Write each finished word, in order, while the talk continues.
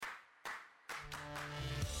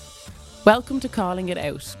Welcome to Calling It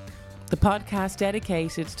Out, the podcast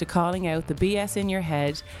dedicated to calling out the BS in your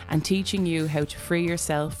head and teaching you how to free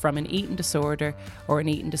yourself from an eating disorder or an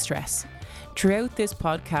eating distress. Throughout this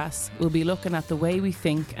podcast, we'll be looking at the way we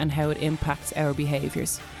think and how it impacts our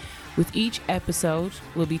behaviours. With each episode,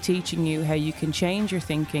 we'll be teaching you how you can change your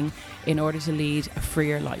thinking in order to lead a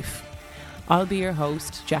freer life. I'll be your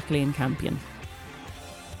host, Jacqueline Campion.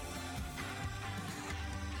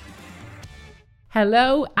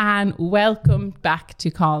 Hello and welcome back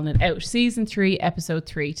to Calling It Out, Season 3, Episode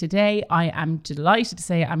 3. Today, I am delighted to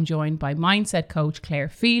say I'm joined by mindset coach Claire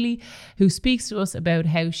Feely, who speaks to us about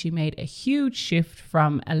how she made a huge shift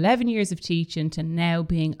from 11 years of teaching to now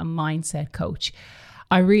being a mindset coach.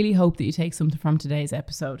 I really hope that you take something from today's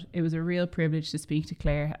episode. It was a real privilege to speak to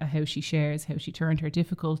Claire, how she shares how she turned her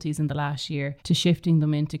difficulties in the last year to shifting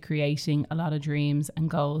them into creating a lot of dreams and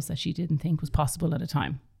goals that she didn't think was possible at a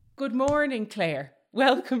time. Good morning, Claire.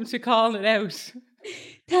 Welcome to Calling It Out.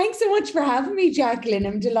 Thanks so much for having me, Jacqueline.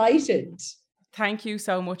 I'm delighted. Thank you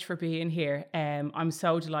so much for being here. I'm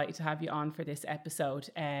so delighted to have you on for this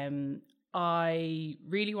episode. I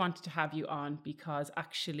really wanted to have you on because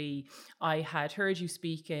actually I had heard you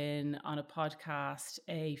speaking on a podcast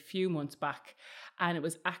a few months back, and it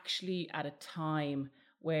was actually at a time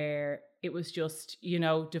where it was just,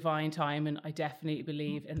 divine time, and I definitely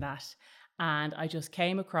believe in that. And I just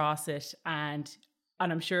came across it, and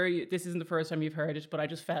I'm sure this isn't the first time you've heard it, but I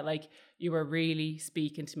just felt like you were really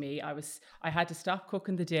speaking to me. I had to stop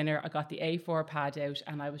cooking the dinner. I got the A4 pad out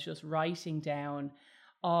and I was just writing down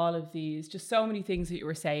all of these, just so many things that you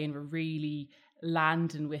were saying were really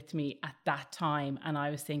landing with me at that time. And I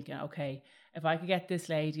was thinking, okay, if I could get this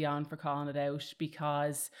lady on for Calling It Out,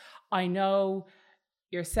 because I know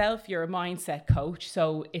yourself, you're a mindset coach,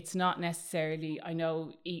 so it's not necessarily, I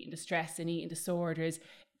know eating distress and eating disorders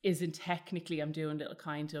isn't technically, I'm doing little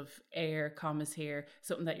kind of air commas here,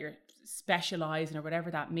 something that you're specializing or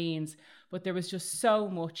whatever that means, but there was just so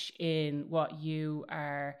much in what you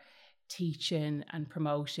are teaching and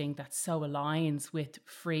promoting that so aligns with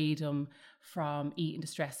freedom from eating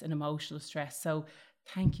distress and emotional stress. So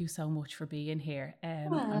thank you so much for being here.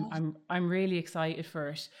 I'm really excited for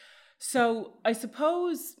it. So I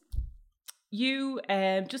suppose you,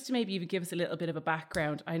 just to maybe even give us a little bit of a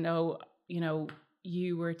background, I know,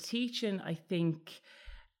 you were teaching, I think,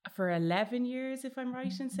 for 11 years, if I'm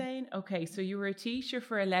right in saying. Okay, so you were a teacher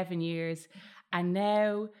for 11 years and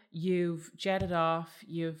now you've jetted off,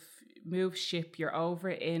 you've moved ship, you're over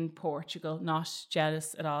in Portugal. Not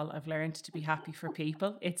jealous at all. I've learned to be happy for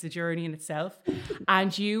people. It's a journey in itself.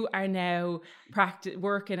 And you are now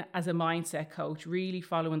working as a mindset coach, really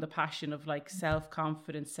following the passion of like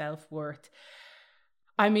self-confidence, self-worth.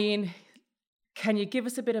 I mean, can you give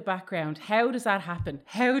us a bit of background? How does that happen?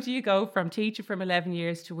 How do you go from teaching from 11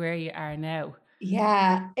 years to where you are now?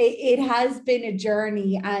 Yeah, it has been a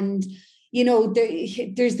journey, and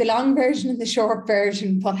there's the long version and the short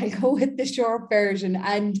version, but I'll go with the short version.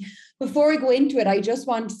 And before I go into it, I just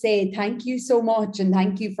want to say thank you so much, and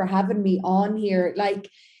thank you for having me on here. Like,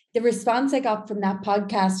 the response I got from that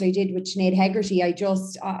podcast I did with Sinead Hegarty,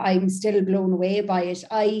 I'm still blown away by it.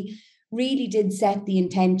 I really did set the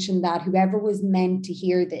intention that whoever was meant to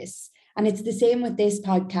hear this, and it's the same with this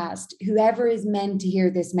podcast, whoever is meant to hear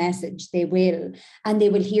this message, they will, and they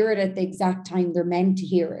will hear it at the exact time they're meant to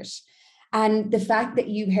hear it. And the fact that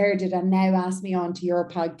you've heard it and now asked me on to your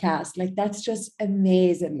podcast, like, that's just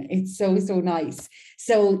amazing. It's so, so nice.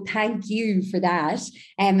 So thank you for that.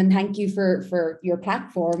 And thank you for your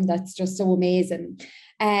platform. That's just so amazing.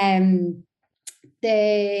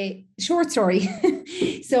 The short story.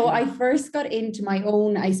 So I first got into my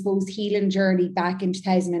own, I suppose, healing journey back in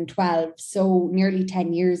 2012. So nearly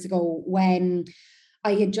 10 years ago, when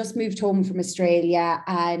I had just moved home from Australia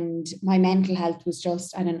and my mental health was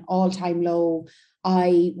just at an all-time low.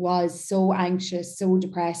 I was so anxious, so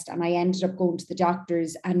depressed, and I ended up going to the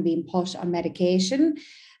doctors and being put on medication.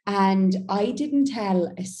 And I didn't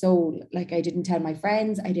tell a soul. Like, I didn't tell my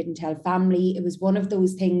friends, I didn't tell family. It was one of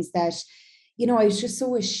those things that, I was just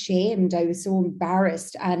so ashamed. I was so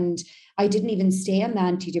embarrassed, and I didn't even stay on the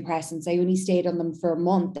antidepressants. I only stayed on them for a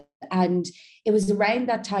month. And it was around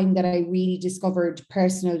that time that I really discovered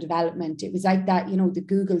personal development. It was like that, the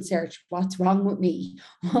Google search, what's wrong with me?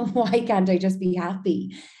 Why can't I just be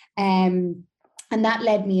happy? And that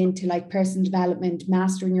led me into like personal development,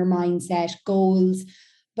 mastering your mindset, goals.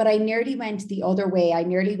 But I nearly went the other way. I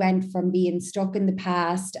nearly went from being stuck in the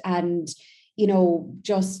past and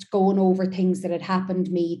just going over things that had happened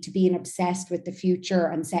to me to being obsessed with the future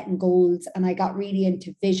and setting goals. And I got really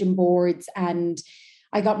into vision boards, and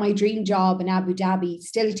I got my dream job in Abu Dhabi,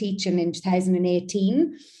 still teaching in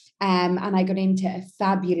 2018. And I got into a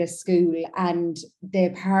fabulous school, and the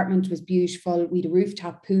apartment was beautiful. We had a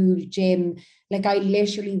rooftop pool, gym. Like, I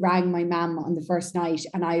literally rang my mum on the first night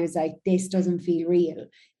and I was like, this doesn't feel real.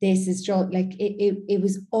 This is just like, it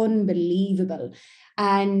was unbelievable.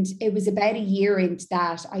 And it was about a year into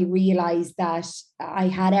that, I realized that I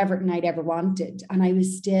had everything I'd ever wanted and I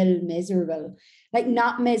was still miserable. Like,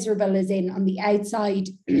 not miserable as in on the outside,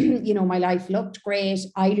 my life looked great.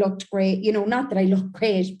 I looked great, not that I look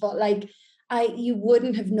great, but like, you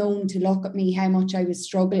wouldn't have known to look at me how much I was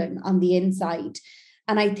struggling on the inside.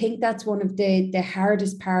 And I think that's one of the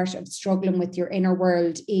hardest part of struggling with your inner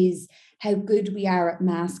world, is how good we are at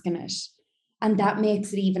masking it. And that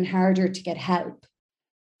makes it even harder to get help.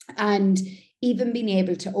 And even being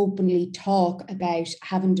able to openly talk about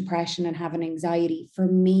having depression and having anxiety, for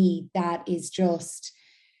me, that is just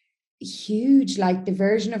huge. Like, the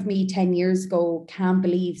version of me 10 years ago can't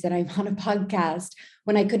believe that I'm on a podcast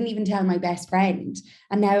when I couldn't even tell my best friend.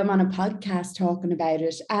 And now I'm on a podcast talking about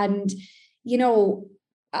it. And,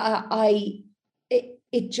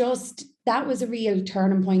 that was a real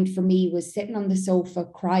turning point for me, was sitting on the sofa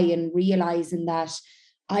crying, realizing that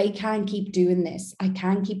I can't keep doing this. I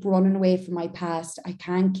can't keep running away from my past. I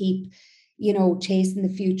can't keep, chasing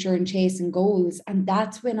the future and chasing goals. And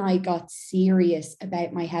that's when I got serious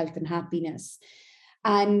about my health and happiness.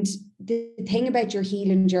 And the thing about your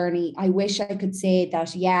healing journey, I wish I could say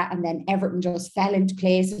that, yeah, and then everything just fell into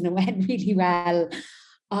place and it went really well.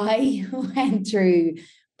 I went through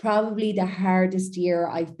probably the hardest year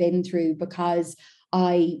I've been through, because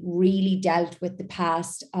I really dealt with the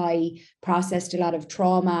past. I processed a lot of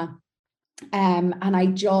trauma, and I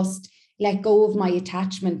just let go of my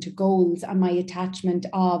attachment to goals and my attachment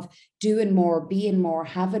of doing more, being more,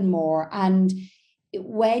 having more. And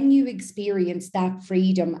when you experience that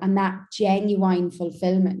freedom and that genuine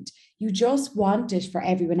fulfillment, you just want it for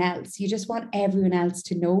everyone else. You just want everyone else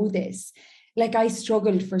to know this. Like, I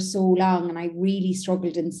struggled for so long, and I really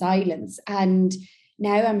struggled in silence. And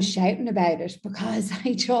now I'm shouting about it, because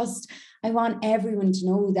I want everyone to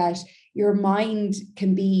know that your mind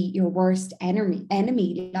can be your worst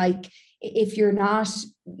enemy. Like, if you're not,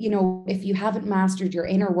 if you haven't mastered your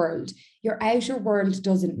inner world, your outer world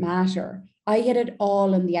doesn't matter. I had it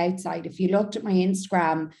all on the outside. If you looked at my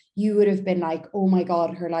Instagram, you would have been like, oh my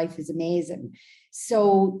God, her life is amazing.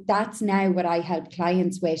 So that's now what I help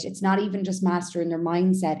clients with. It's not even just mastering their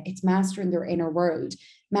mindset, it's mastering their inner world,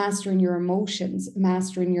 mastering your emotions,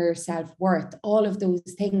 mastering your self-worth, all of those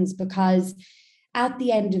things. Because at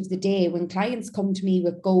the end of the day, when clients come to me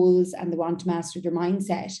with goals and they want to master their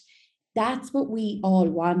mindset, that's what we all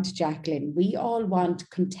want, Jacqueline. We all want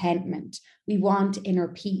contentment. We want inner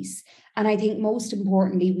peace. And I think most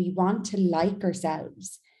importantly, we want to like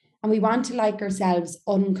ourselves. And we want to like ourselves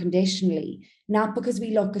unconditionally, not because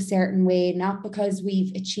we look a certain way, not because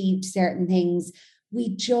we've achieved certain things.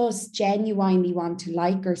 We just genuinely want to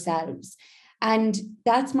like ourselves. And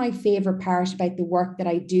that's my favorite part about the work that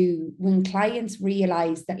I do, when clients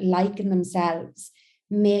realize that liking themselves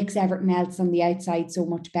makes everything else on the outside so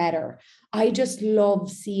much better. I just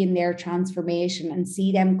love seeing their transformation and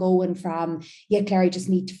see them going from, yeah, Claire, I just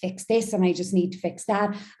need to fix this and I just need to fix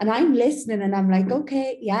that. And I'm listening and I'm like,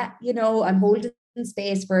 okay, yeah, I'm holding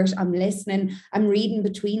space for it. I'm listening. I'm reading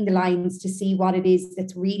between the lines to see what it is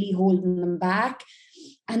that's really holding them back.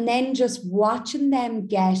 And then just watching them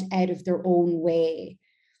get out of their own way.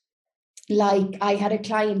 Like, I had a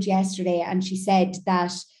client yesterday and she said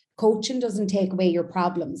that coaching doesn't take away your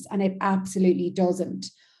problems, and it absolutely doesn't.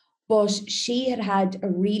 But she had a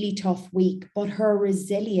really tough week, but her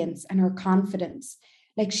resilience and her confidence,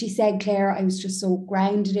 like she said, Claire, I was just so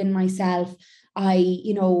grounded in myself. I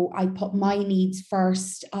put my needs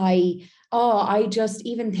first. I just,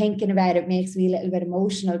 even thinking about it makes me a little bit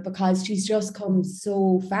emotional, because she's just come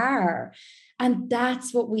so far. And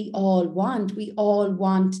that's what we all want. We all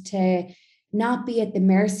want to not be at the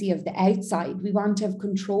mercy of the outside. We want to have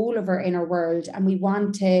control of our inner world, and we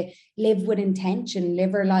want to live with intention,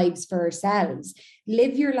 live our lives for ourselves,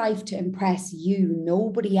 live your life to impress you,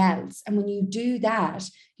 nobody else. And when you do that,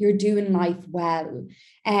 you're doing life well.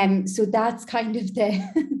 So that's kind of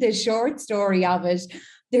the short story of it.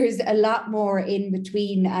 There's a lot more in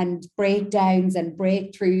between, and breakdowns and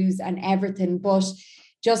breakthroughs and everything. But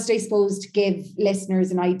just, I suppose, to give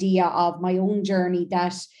listeners an idea of my own journey,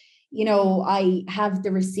 that I have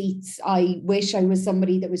the receipts. I wish I was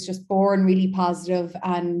somebody that was just born really positive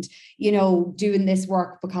and, doing this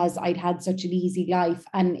work because I'd had such an easy life,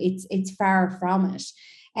 and it's far from it.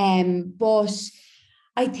 But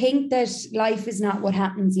I think that life is not what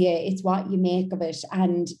happens to you, it's what you make of it.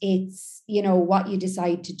 And it's, what you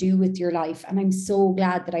decide to do with your life. And I'm so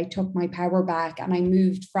glad that I took my power back and I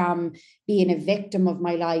moved from being a victim of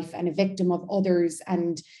my life and a victim of others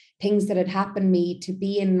and things that had happened to me to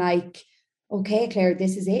being like, okay, Claire,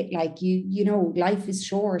 this is it. Like life is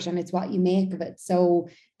short and it's what you make of it. So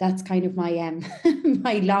that's kind of my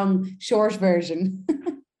my long short version.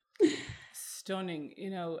 Stunning,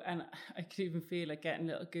 and I could even feel like getting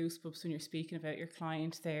little goosebumps when you're speaking about your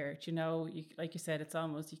client there. Like you said, it's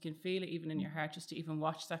almost, you can feel it even in your heart just to even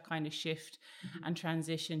watch that kind of shift and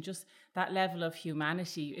transition, just that level of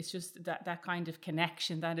humanity. It's just that kind of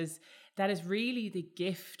connection that is really the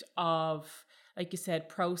gift of, like you said,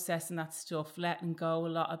 processing that stuff, letting go a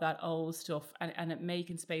lot of that old stuff and it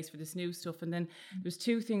making space for this new stuff. And then there's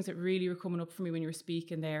two things that really were coming up for me when you were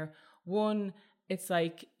speaking there. One, it's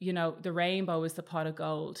like, the rainbow is the pot of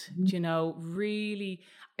gold, really,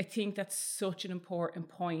 I think that's such an important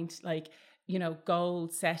point. Like, goal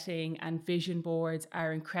setting and vision boards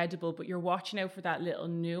are incredible, but you're watching out for that little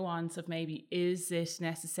nuance of maybe, is it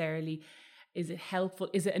helpful?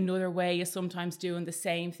 Is it another way of sometimes doing the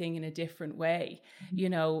same thing in a different way,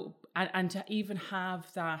 and to even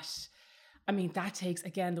have that, I mean, that takes,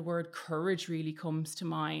 again, the word courage really comes to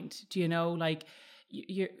mind. Like,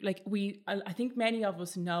 you're like, I think many of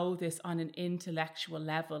us know this on an intellectual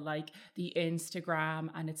level, like the Instagram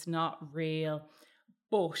and it's not real,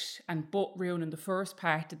 but ruining the first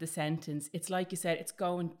part of the sentence. It's like you said, it's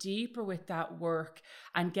going deeper with that work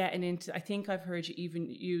and getting into, I think I've heard you even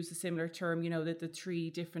use a similar term, that the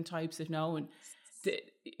 3 different types of knowing.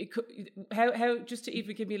 How just to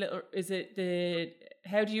even give me a little,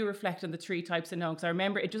 how do you reflect on the 3 types of knowing? Because I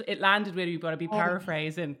remember it landed with me, but I'd be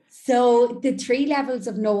paraphrasing. So the 3 levels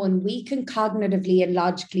of knowing, we can cognitively and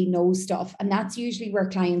logically know stuff, and that's usually where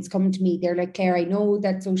clients come to me. They're like, Claire, I know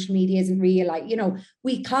that social media isn't real. Like,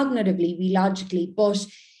 we cognitively, we logically, but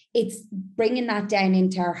it's bringing that down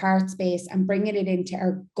into our heart space and bringing it into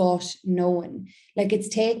our gut knowing. Like, it's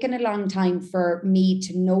taken a long time for me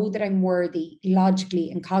to know that I'm worthy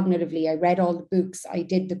logically and cognitively. I read all the books, I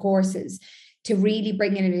did the courses, to really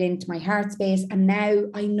bringing it into my heart space. And now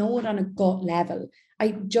I know it on a gut level.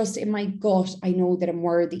 In my gut, I know that I'm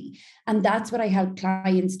worthy. And that's what I help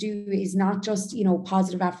clients do, is not just,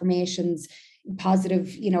 positive affirmations, positive,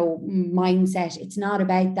 mindset. It's not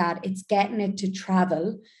about that. It's getting it to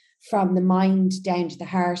travel from the mind down to the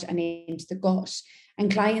heart and into the gut.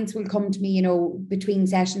 And clients will come to me, between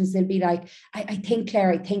sessions, they'll be like, I think,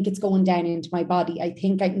 Claire, I think it's going down into my body. I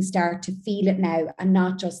think I can start to feel it now and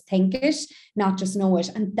not just think it, not just know it.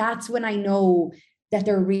 And that's when I know that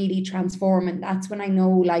they're really transforming. That's when I know,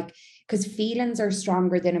 like, because feelings are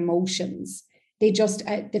stronger than emotions. They just,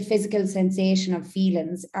 the physical sensation of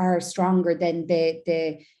feelings are stronger than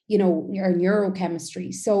the our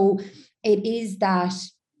neurochemistry. So it is that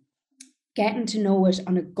getting to know it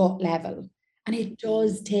on a gut level. And it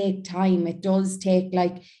does take time. It does take,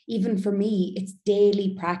 like, even for me, it's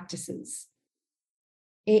daily practices.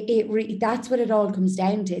 That's what it all comes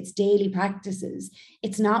down to. It's daily practices.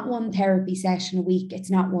 It's not one therapy session a week.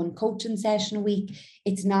 It's not one coaching session a week.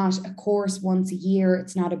 It's not a course once a year.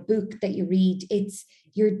 It's not a book that you read. It's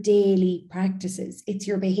your daily practices. It's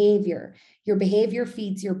your behavior. Your behavior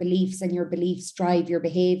feeds your beliefs and your beliefs drive your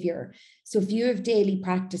behavior. So if you have daily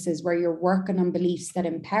practices where you're working on beliefs that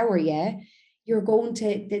empower you, you're going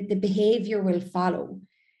to, the behavior will follow.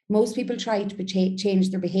 Most people try to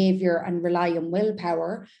change their behavior and rely on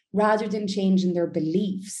willpower rather than changing their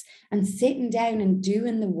beliefs and sitting down and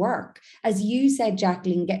doing the work. As you said,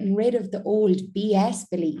 Jacqueline, getting rid of the old BS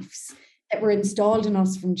beliefs that were installed in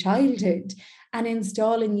us from childhood and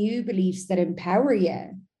installing new beliefs that empower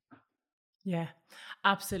you. Yeah.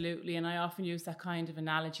 Absolutely. And I often use that kind of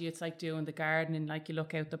analogy. It's like doing the gardening, like you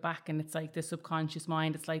look out the back and it's like the subconscious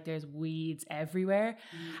mind. It's like there's weeds everywhere.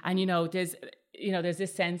 And, there's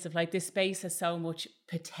this sense of like this space has so much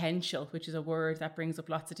potential, which is a word that brings up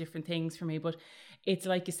lots of different things for me. But it's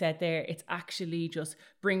like you said there, it's actually just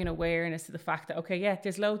bringing awareness to the fact that, okay, yeah,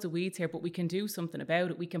 there's loads of weeds here, but we can do something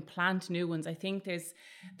about it. We can plant new ones. I think there's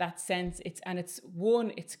that sense. It's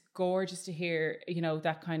gorgeous to hear,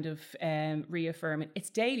 that kind of reaffirming.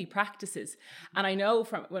 It's daily practices. And I know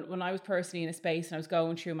from when I was personally in a space and I was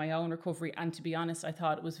going through my own recovery, and to be honest, I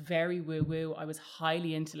thought it was very woo-woo. I was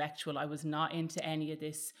highly intellectual. I was not into any of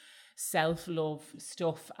this self-love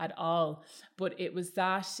stuff at all. But it was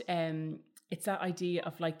that it's that idea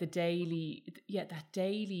of like that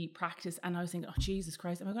daily practice. And I was thinking, oh, Jesus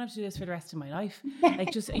Christ, am I going to have to do this for the rest of my life?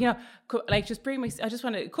 Like, just, just bring I just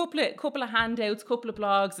want a couple of handouts, couple of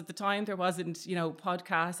blogs. At the time, there wasn't,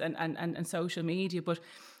 podcasts and social media, but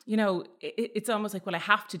it's almost like, well, I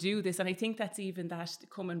have to do this. And I think that's even that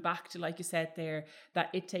coming back to, like you said there, that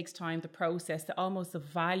it takes time, the process, almost the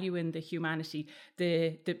value in the humanity,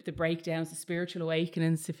 the breakdowns, the spiritual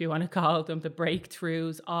awakenings, if you want to call them, the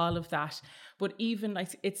breakthroughs, all of that. But even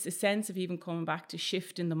like, it's a sense of even coming back to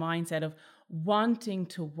shifting the mindset of wanting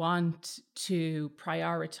to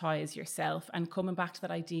prioritize yourself, and coming back to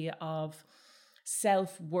that idea of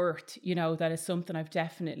self-worth, that is something I've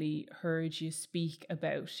definitely heard you speak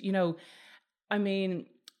about. I mean,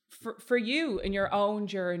 for you in your own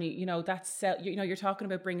journey, that's you're talking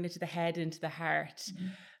about bringing it to the head and to the heart.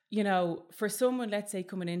 For someone, let's say,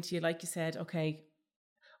 coming into you, like you said, okay,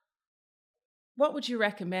 what would you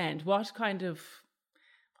recommend? What kind of,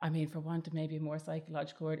 for want of maybe a more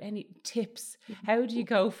psychological word, any tips? How do you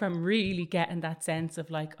go from really getting that sense of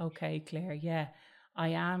like, okay, Claire, yeah, I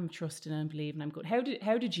am trusting and believing I'm good. How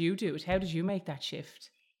did you do it? How did you make that shift?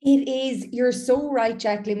 It is, you're so right,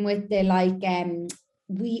 Jacqueline, with the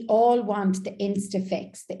we all want the insta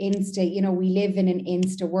fix, the insta, we live in an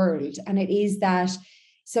insta world. And it is that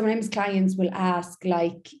sometimes clients will ask,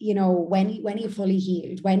 like, when are you fully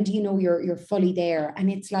healed? When do you know you're fully there? And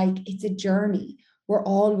it's like, it's a journey. We're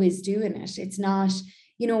always doing it. It's not,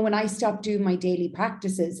 when I stopped doing my daily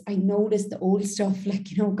practices, I noticed the old stuff, like,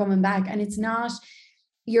 coming back. And it's not,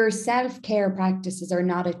 your self-care practices are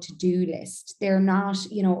not a to-do list. They're not,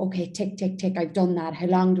 okay, tick, tick, tick, I've done that. How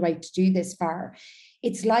long do I have to do this for?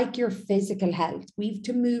 It's like your physical health. We've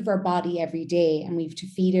to move our body every day, and we've to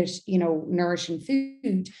feed it, nourishing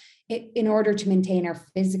food in order to maintain our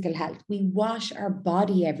physical health. We wash our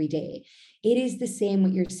body every day. It is the same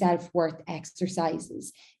with your self-worth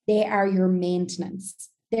exercises. They are your maintenance.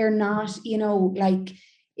 They're not, it's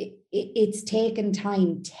taken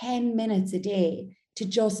time, 10 minutes a day, to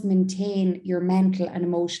just maintain your mental and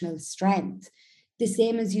emotional strength, the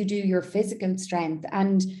same as you do your physical strength.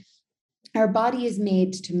 And our body is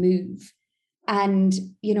made to move, and,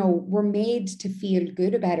 we're made to feel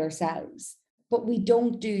good about ourselves, but we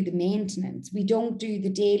don't do the maintenance. We don't do the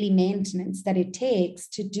daily maintenance that it takes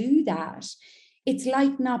to do that. It's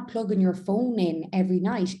like not plugging your phone in every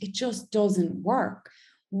night. It just doesn't work.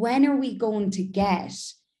 When are we going to get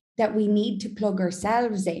that we need to plug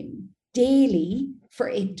ourselves in daily for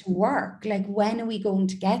it to work? Like, when are we going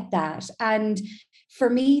to get that? And for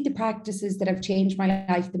me, the practices that have changed my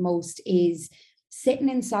life the most is sitting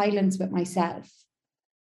in silence with myself.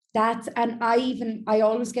 I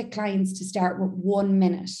always get clients to start with 1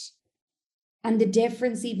 minute, and the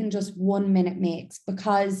difference even just 1 minute makes,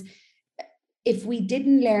 because if we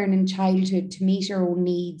didn't learn in childhood to meet our own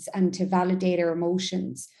needs and to validate our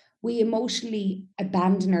emotions, we emotionally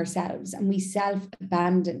abandon ourselves and we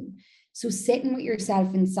self-abandon. So sitting with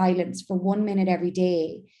yourself in silence for 1 minute every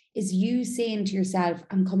day is you saying to yourself,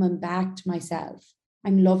 I'm coming back to myself.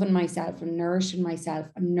 I'm loving myself. I'm nourishing myself.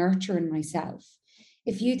 I'm nurturing myself.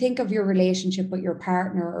 If you think of your relationship with your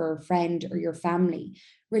partner or a friend or your family,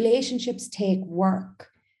 relationships take work.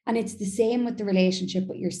 And it's the same with the relationship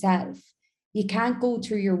with yourself. You can't go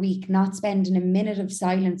through your week not spending a minute of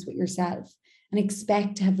silence with yourself and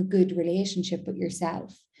expect to have a good relationship with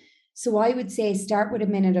yourself. So I would say start with a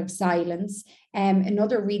minute of silence.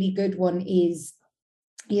 Another really good one is,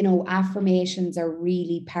 affirmations are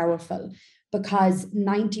really powerful, because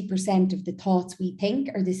 90% of the thoughts we think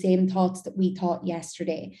are the same thoughts that we thought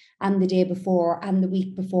yesterday and the day before and the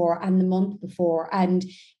week before and the month before. And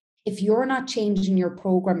if you're not changing your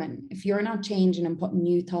programming, if you're not changing and putting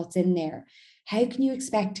new thoughts in there, how can you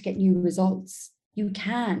expect to get new results? You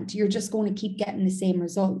can't. You're just going to keep getting the same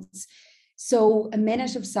results. So a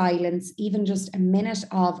minute of silence, even just a minute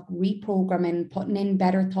of reprogramming, putting in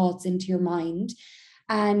better thoughts into your mind.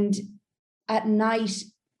 And at night,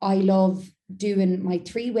 I love doing my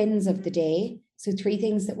 3 wins of the day. So 3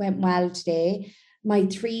 things that went well today. My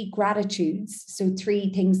 3 gratitudes. So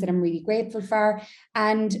 3 things that I'm really grateful for.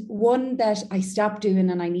 And one that I stopped doing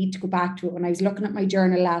and I need to go back to it. When I was looking at my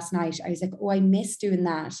journal last night, I was like, oh, I miss doing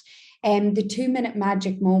that. The 2-minute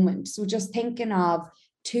magic moment. So just thinking of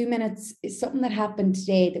 2 minutes, something that happened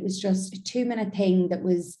today that was just a 2-minute thing that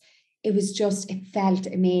was, it felt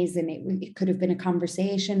amazing. It could have been a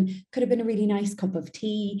conversation, could have been a really nice cup of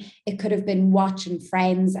tea. It could have been watching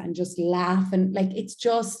Friends and just laughing. Like, it's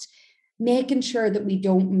just making sure that we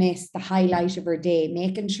don't miss the highlight of our day,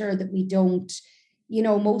 making sure that we don't,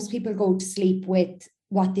 most people go to sleep with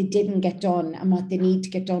what they didn't get done and what they need to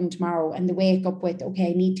get done tomorrow. And they wake up with, okay,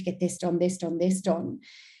 I need to get this done, this done, this done.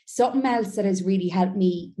 Something else that has really helped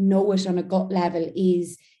me know it on a gut level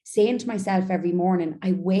is saying to myself every morning,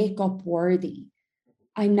 I wake up worthy.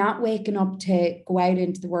 I'm not waking up to go out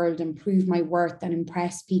into the world and prove my worth and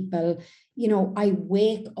impress people. You know, I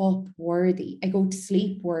wake up worthy. I go to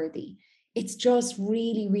sleep worthy. It's just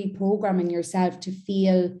really reprogramming yourself to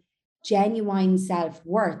feel genuine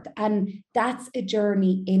self-worth. And that's a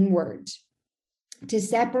journey inward. To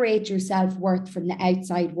separate your self-worth from the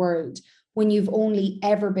outside world when you've only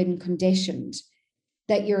ever been conditioned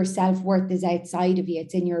that your self-worth is outside of you.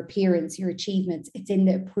 It's in your appearance, your achievements, it's in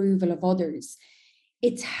the approval of others.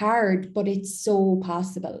 It's hard, but it's so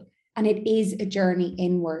possible. And it is a journey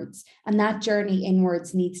inwards. And that journey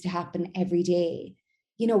inwards needs to happen every day.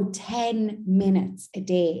 10 minutes a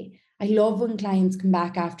day. I love when clients come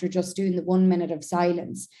back after just doing the 1 minute of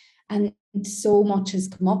silence and so much has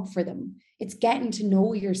come up for them. It's getting to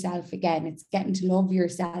know yourself again. It's getting to love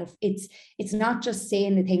yourself. It's not just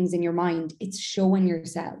saying the things in your mind, it's showing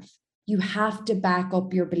yourself. You have to back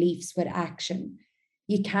up your beliefs with action.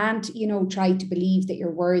 You can't, try to believe that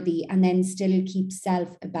you're worthy and then still keep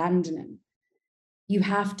self-abandoning. You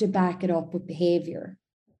have to back it up with behavior.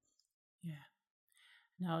 Yeah.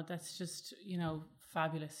 No, that's just,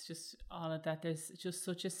 fabulous. Just all of that. There's just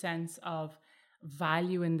such a sense of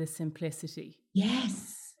value in the simplicity.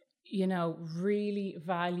 Yes. Really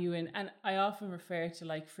valuing. And I often refer to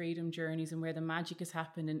like freedom journeys and where the magic has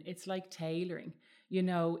happened. And it's like tailoring.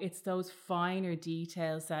 It's those finer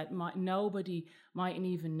details that nobody mightn't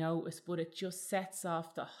even notice, but it just sets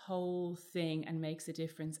off the whole thing and makes a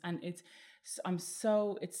difference. And it's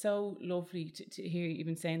so lovely to hear you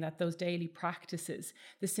even saying that, those daily practices,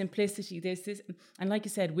 the simplicity, there's this, and like you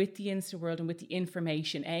said, with the Insta world and with the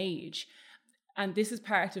information age, and this is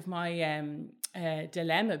part of my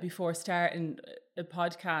dilemma before starting a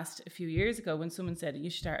podcast a few years ago, when someone said you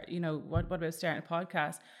should start, what about starting a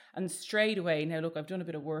podcast? And straight away, now look, I've done a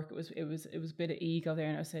bit of work. It was a bit of ego there,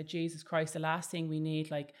 and I said, Jesus Christ, the last thing we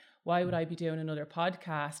need, like, why would I be doing another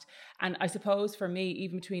podcast? And I suppose for me,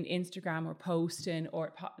 even between Instagram or posting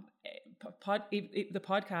or the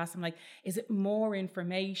podcast, I'm like, is it more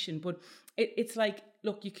information? But it's like,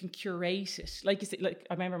 look, you can curate it. Like you said, like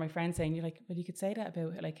I remember my friend saying, you're like, well, you could say that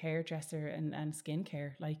about like hairdresser and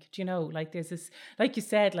skincare. Like, like there's this, like you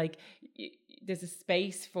said, like there's a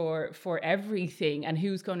space for everything, and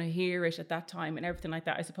who's going to hear it at that time and everything like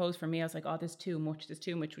that. I suppose for me, I was like, oh, there's too much,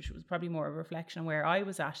 which was probably more of a reflection on where I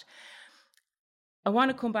was at. I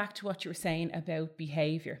want to come back to what you were saying about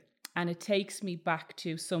behavior. And it takes me back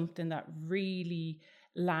to something that really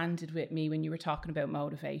landed with me when you were talking about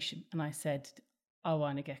motivation. And I said, I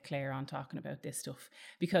want to get Claire on talking about this stuff,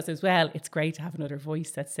 because as well, it's great to have another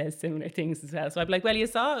voice that says similar things as well. So I'm like, well, you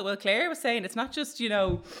saw it. Well, Claire was saying it's not just,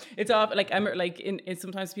 it's off like I'm like in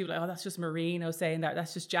sometimes people are like, oh, that's just Marino saying that.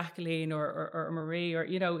 That's just Jacqueline or Marie, or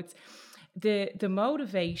it's the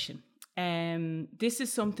motivation. This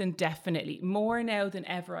is something definitely more now than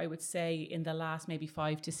ever, I would say, in the last maybe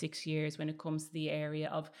 5 to 6 years when it comes to the area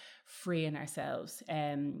of freeing ourselves. I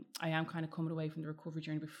am kind of coming away from the recovery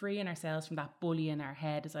journey, but freeing ourselves from that bully in our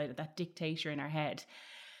head, that dictator in our head.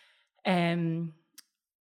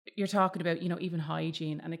 You're talking about, even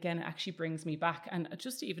hygiene. And again, it actually brings me back, and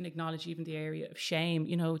just to even acknowledge even the area of shame,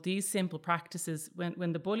 these simple practices,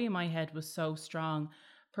 when the bully in my head was so strong,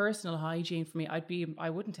 personal hygiene for me, I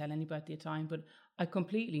wouldn't tell anybody at the time, but I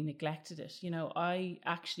completely neglected it. I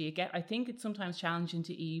think it's sometimes challenging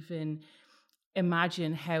to even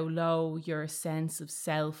imagine how low your sense of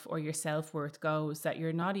self or your self-worth goes, that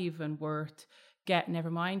you're not even worth never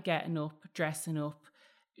mind getting up, dressing up,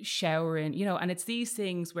 showering, and it's these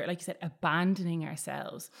things where, like you said, abandoning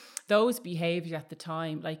ourselves. Those behaviors at the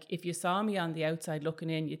time, like if you saw me on the outside looking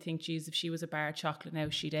in, you'd think, geez, if she was a bar of chocolate now,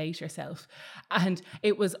 she'd ate herself. And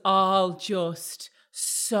it was all just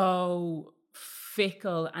so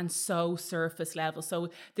fickle and so surface level. So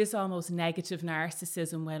this almost negative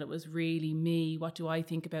narcissism, well, it was really me. What do I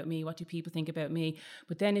think about me? What do people think about me?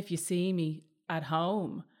 But then if you see me at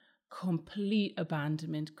home, complete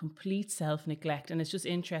abandonment, complete self-neglect. And it's just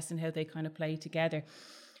interesting how they kind of play together.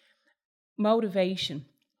 Motivation.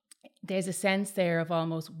 There's a sense there of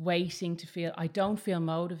almost waiting to feel, I don't feel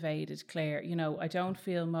motivated, Claire. I don't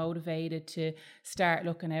feel motivated to start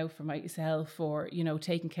looking out for myself or,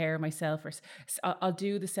 taking care of myself. Or I'll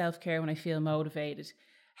do the self-care when I feel motivated.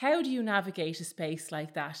 How do you navigate a space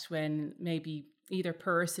like that when maybe either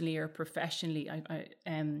personally or professionally,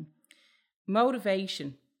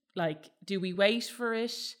 motivation? Like, do we wait for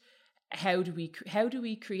it? how do we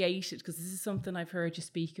create it? Because this is something I've heard you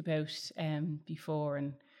speak about before,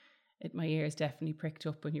 and my ears definitely pricked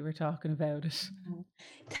up when you were talking about it.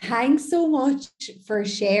 Thanks so much for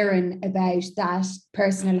sharing about that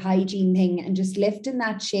personal hygiene thing and just lifting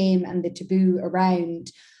that shame and the taboo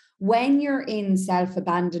around when you're in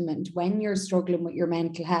self-abandonment, when you're struggling with your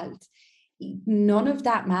mental health. None of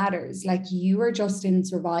that matters. Like, you are just in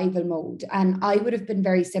survival mode. And I would have been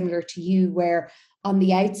very similar to you, where on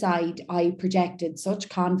the outside, I projected such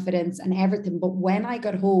confidence and everything. But when I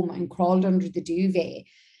got home and crawled under the duvet,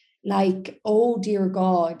 like, oh dear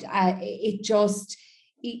God, it just,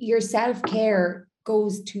 your self-care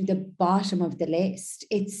goes to the bottom of the list.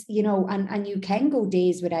 It's, you know, and you can go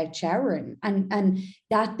days without showering, and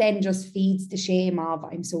that then just feeds the shame of,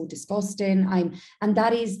 I'm so disgusting, and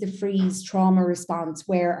that is the freeze trauma response,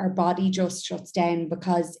 where our body just shuts down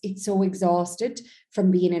because it's so exhausted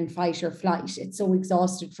from being in fight or flight. It's so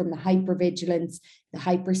exhausted from the hypervigilance, the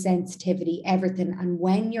hypersensitivity, everything. And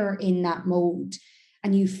when you're in that mode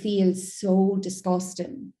and you feel so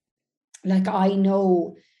disgusting, like, I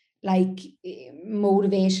know, like,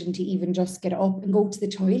 motivation to even just get up and go to the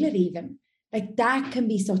toilet, even, like, that can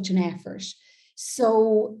be such an effort.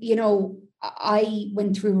 So, you know, I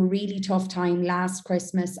went through a really tough time last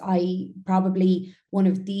Christmas. I probably one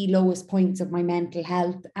of the lowest points of my mental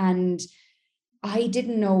health, and I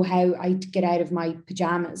didn't know how I'd get out of my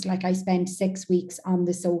pajamas. Like, I spent 6 weeks on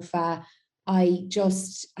the sofa. I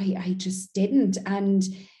just didn't. And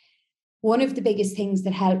one of the biggest things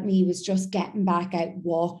that helped me was just getting back out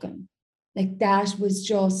walking. Like, that was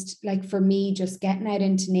just, like, for me, just getting out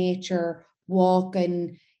into nature,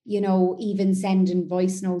 walking, you know, even sending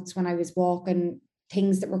voice notes when I was walking,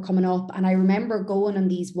 things that were coming up. And I remember going on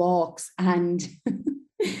these walks, and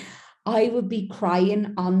I would be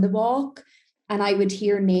crying on the walk, and I would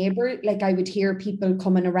hear I would hear people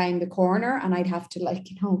coming around the corner, and I'd have to, like,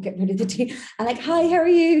 you know, get rid of the tea and, like, hi, how are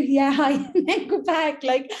you? Yeah, hi. And then go back,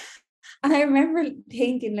 like. And I remember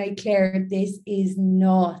thinking, like, Claire, this is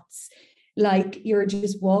nuts. Like, you're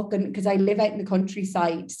just walking, because I live out in the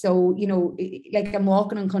countryside. So, you know, like, I'm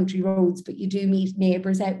walking on country roads, but you do meet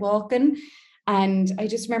neighbours out walking. And I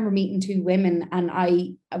just remember meeting two women, and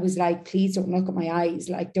I was like, please don't look at my eyes.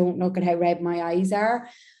 Like, don't look at how red my eyes are.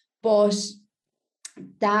 But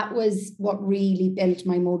that was what really built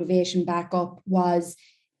my motivation back up, was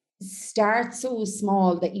start so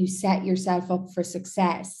small that you set yourself up for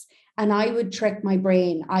success. And I would trick my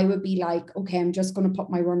brain. I would be like, okay, I'm just going to put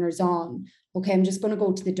my runners on. Okay, I'm just going to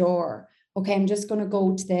go to the door. Okay, I'm just going to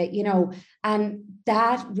go to the, you know, and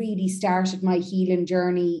that really started my healing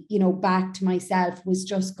journey, you know, back to myself, was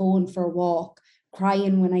just going for a walk,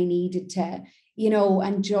 crying when I needed to, you know,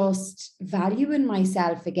 and just valuing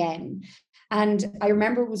myself again. And I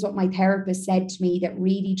remember it was what my therapist said to me that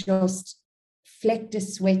really just flicked a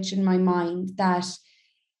switch in my mind, that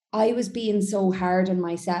I was being so hard on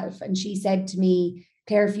myself. And she said to me,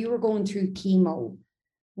 Claire, if you were going through chemo,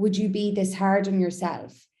 would you be this hard on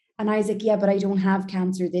yourself? And I was like, yeah, but I don't have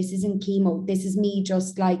cancer. This isn't chemo. This is me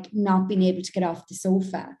just, like, not being able to get off the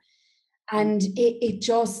sofa. And it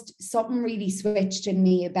just, something really switched in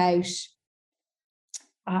me about,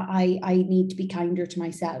 I need to be kinder to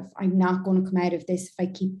myself. I'm not going to come out of this if I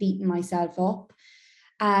keep beating myself up.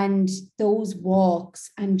 And those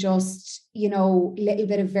walks, and just, you know, little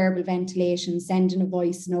bit of verbal ventilation, sending a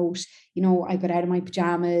voice note, you know, I got out of my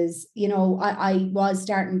pajamas, you know, I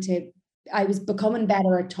was becoming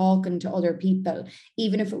better at talking to other people,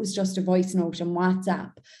 even if it was just a voice note on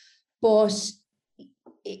WhatsApp. But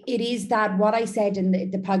it is that, what I said in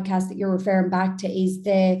the podcast that you're referring back to, is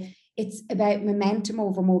it's about momentum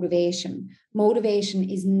over motivation. Motivation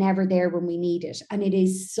is never there when we need it. And it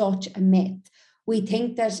is such a myth. We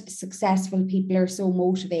think that successful people are so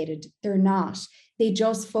motivated. They're not. They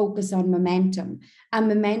just focus on momentum. And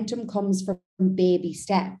momentum comes from baby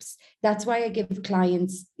steps. That's why I give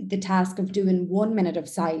clients the task of doing 1 minute of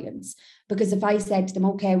silence. Because if I said to them,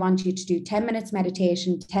 okay, I want you to do 10 minutes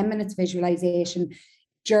meditation, 10 minutes visualization,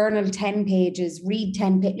 journal 10 pages, read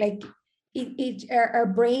 10 pages, like, our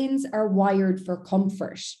brains are wired for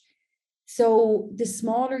comfort. So the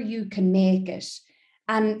smaller you can make it,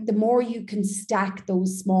 and the more you can stack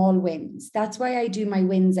those small wins. That's why I do my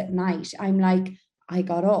wins at night. I'm like, I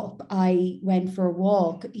got up, I went for a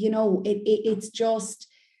walk. You know, it's just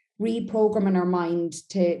reprogramming our mind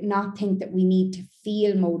to not think that we need to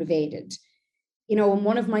feel motivated. You know, and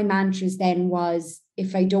one of my mantras then was,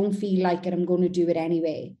 if I don't feel like it, I'm going to do it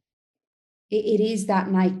anyway. It is that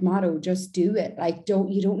Nike motto, just do it. Like,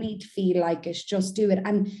 you don't need to feel like it, just do it,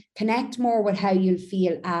 and connect more with how you'll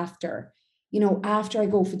feel after. after I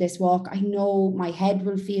go for this walk, I know my head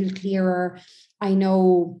will feel clearer. I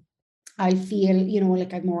know I feel,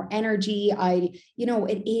 like I have more energy.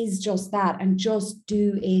 It is just that, and just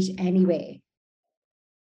do it anyway.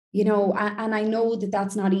 And I know that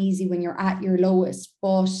that's not easy when you're at your lowest,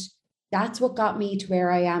 but that's what got me to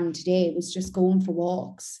where I am today, was just going for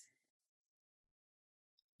walks.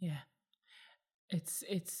 Yeah.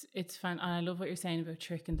 It's fun, and I love what you're saying about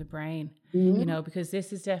tricking the brain. Mm-hmm. Because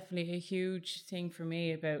this is definitely a huge thing for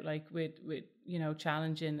me about, like, with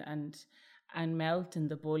challenging and melting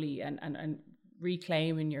the bully and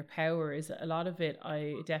reclaiming your power. Is a lot of it,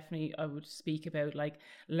 I would speak about, like,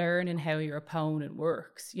 learning how your opponent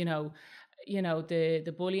works.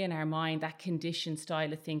 The bully in our mind, that conditioned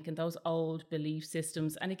style of thinking, those old belief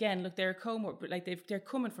systems. And again, look, they're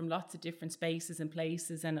coming from lots of different spaces and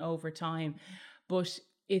places and over time, but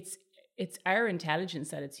it's our intelligence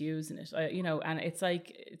that it's using it, and it's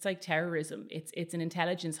like terrorism. It's an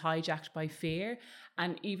intelligence hijacked by fear.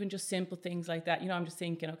 And even just simple things like that, I'm just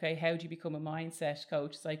thinking, okay, how do you become a mindset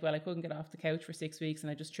coach? It's like, well, I couldn't get off the couch for 6 weeks and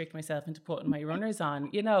I just tricked myself into putting my runners on,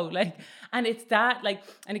 like, and it's that, like,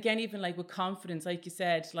 and again, even like with confidence, like you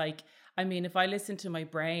said, like, I mean, if I listen to my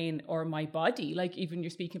brain or my body, like, even you're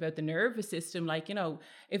speaking about the nervous system, like,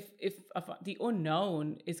 if the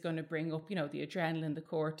unknown is going to bring up, the adrenaline, the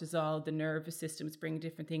cortisol, the nervous system, it's bringing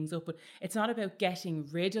different things up. But it's not about getting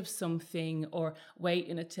rid of something or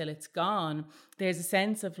waiting until it's gone. There's a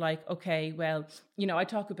sense of, like, okay, well, I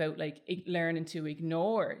talk about, like, learning to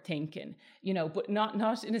ignore thinking, but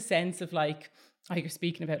not in a sense of, like you're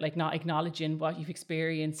speaking about, like, not acknowledging what you've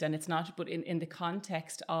experienced, and it's not, but in the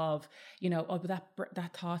context of, but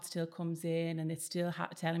that thought still comes in and it's still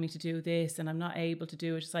telling me to do this and I'm not able to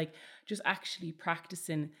do it. It's like just actually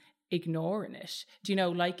practicing ignoring it.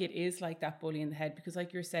 Like, it is like that bully in the head, because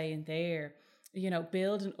like you're saying there,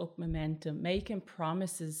 building up momentum, making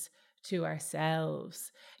promises to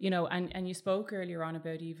ourselves, and you spoke earlier on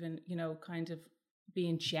about even, kind of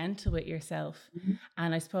being gentle with yourself. Mm-hmm.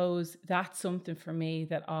 And I suppose that's something for me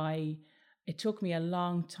that it took me a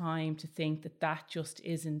long time to think that just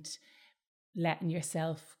isn't letting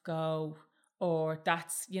yourself go, or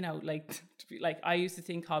that's, like I used to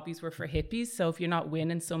think hobbies were for hippies. So if you're not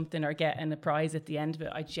winning something or getting a prize at the end of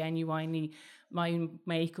it, I genuinely, my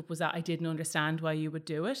makeup was that I didn't understand why you would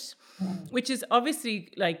do it, which is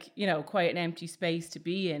obviously, like, quite an empty space to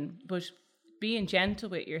be in. But being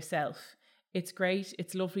gentle with yourself, it's great.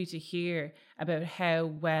 It's lovely to hear about how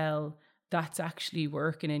well that's actually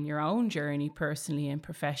working in your own journey, personally and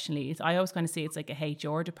professionally. I always kind of say it's like a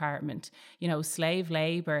HR department, slave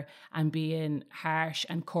labor and being harsh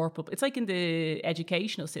and corporal. It's like in the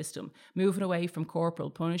educational system, moving away from corporal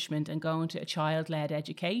punishment and going to a child-led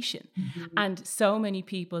education. Mm-hmm. And so many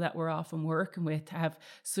people that we're often working with have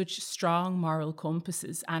such strong moral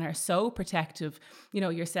compasses and are so protective.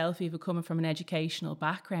 Yourself even coming from an educational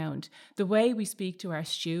background, the way we speak to our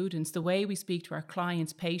students, the way we speak to our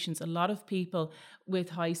clients, patients, a lot of people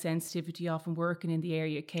with high sensitivity often working in the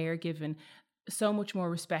area of caregiving, so much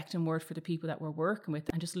more respect and word for the people that we're working with,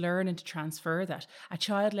 and just learning to transfer that. A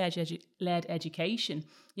child-led education,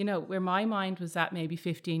 where my mind was at maybe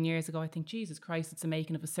 15 years ago, I think, Jesus Christ, it's the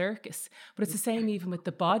making of a circus. But it's the same even with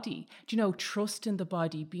the body, trusting the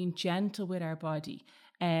body, being gentle with our body.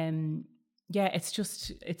 Yeah, it's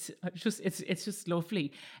just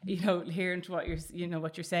lovely, hearing to what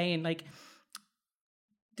you're saying. Like,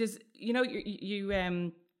 does, we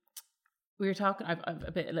were talking a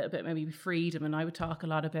little bit maybe freedom, and I would talk a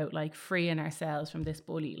lot about, like, freeing ourselves from this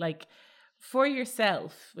bully. Like, for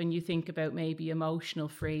yourself, when you think about maybe emotional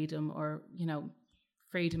freedom or,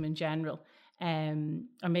 freedom in general,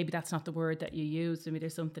 or maybe that's not the word that you use, maybe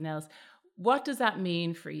there's something else. What does that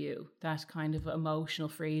mean for you, that kind of emotional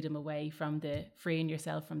freedom away from freeing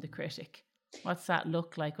yourself from the critic? What's that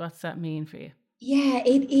look like? What's that mean for you? Yeah,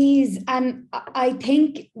 it is. And I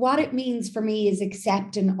think what it means for me is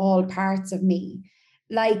accepting all parts of me.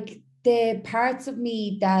 Like, the parts of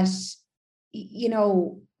me that,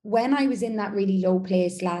 when I was in that really low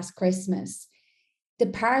place last Christmas, the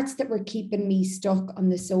parts that were keeping me stuck on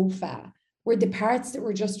the sofa were the parts that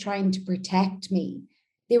were just trying to protect me.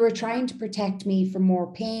 They were trying to protect me from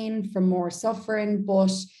more pain, from more suffering.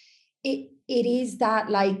 But it is that,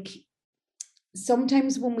 like,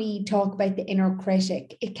 sometimes when we talk about the inner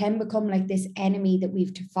critic, it can become like this enemy that we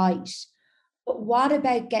have to fight. But what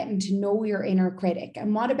about getting to know your inner critic?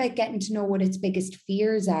 And what about getting to know what its biggest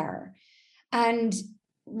fears are? And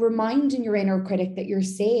reminding your inner critic that you're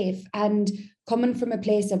safe, and coming from a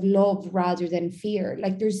place of love rather than fear.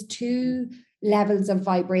 Like, there's two levels of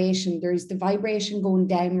vibration. There's the vibration going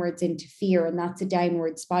downwards into fear, and that's a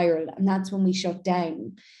downward spiral, and that's when we shut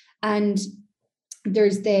down. And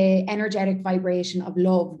there's the energetic vibration of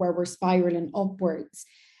love, where we're spiraling upwards.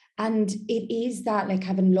 And it is that, like,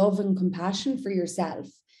 having love and compassion for yourself.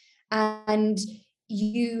 And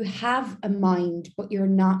you have a mind, but you're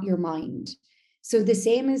not your mind. So the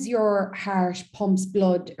same as your heart pumps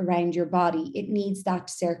blood around your body, it needs that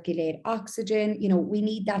to circulate oxygen. You know, we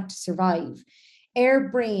need that to survive. Our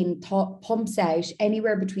brain pumps out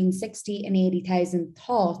anywhere between 60 and 80,000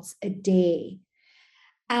 thoughts a day.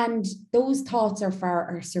 And those thoughts are for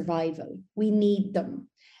our survival. We need them.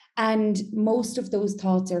 And most of those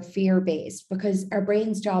thoughts are fear-based, because our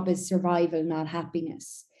brain's job is survival, not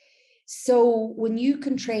happiness. So when you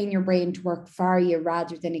can train your brain to work for you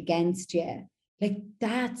rather than against you, like,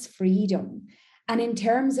 that's freedom. And in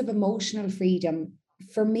terms of emotional freedom,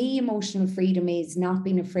 for me, emotional freedom is not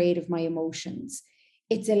being afraid of my emotions.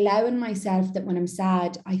 It's allowing myself that when I'm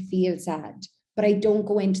sad, I feel sad, but I don't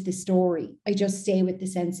go into the story. I just stay with the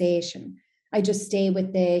sensation. I just stay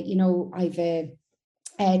with the, you know, I've a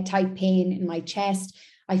tight pain in my chest.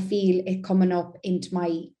 I feel it coming up into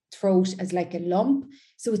my throat as like a lump.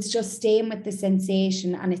 So it's just staying with the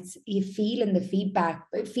sensation, and it's you feeling the feedback,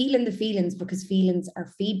 feeling the feelings, because feelings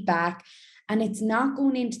are feedback. And it's not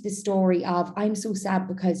going into the story of, I'm so sad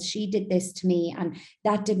because she did this to me and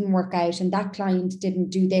that didn't work out and that client didn't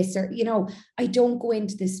do this, or, you know, I don't go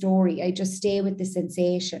into the story. I just stay with the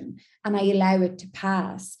sensation and I allow it to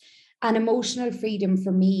pass. And emotional freedom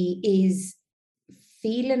for me is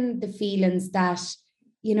feeling the feelings that,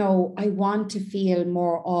 you know, I want to feel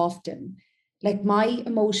more often. Like, my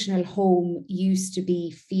emotional home used to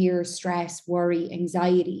be fear, stress, worry,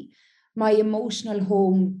 anxiety. My emotional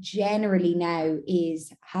home generally now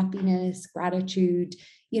is happiness, gratitude,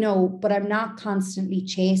 you know, but I'm not constantly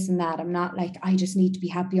chasing that. I'm not like, I just need to be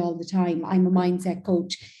happy all the time. I'm a mindset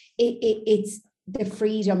coach. It's the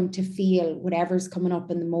freedom to feel whatever's coming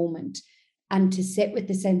up in the moment, and to sit with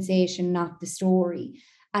the sensation, not the story,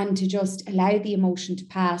 and to just allow the emotion to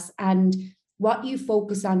pass. And what you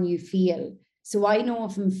focus on, you feel. So I know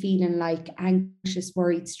if I'm feeling like anxious,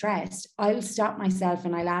 worried, stressed, I'll stop myself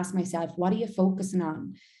and I'll ask myself, what are you focusing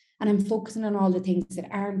on? And I'm focusing on all the things that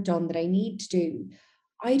aren't done that I need to do.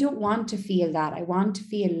 I don't want to feel that. I want to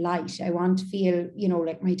feel light. I want to feel, you know,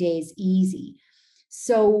 like my day is easy.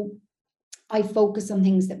 So I focus on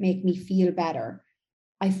things that make me feel better.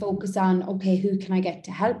 I focus on, okay, who can I get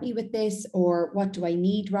to help me with this? Or what do I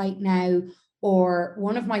need right now? Or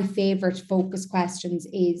one of my favorite focus questions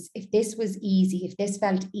is, if this was easy, if this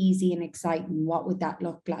felt easy and exciting, what would that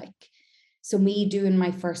look like? So me doing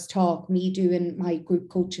my first talk, me doing my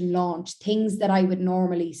group coaching launch, things that I would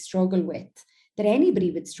normally struggle with, that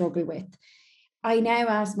anybody would struggle with. I now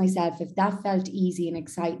ask myself, if that felt easy and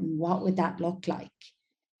exciting, what would that look like?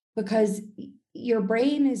 Because your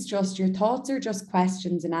brain is just, your thoughts are just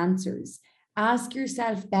questions and answers. Ask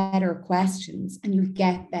yourself better questions and you'll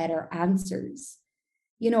get better answers.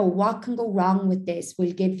 You know, what can go wrong with this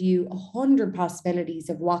will give you 100 possibilities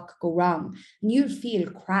of what could go wrong, and you'll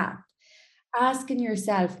feel crap. Asking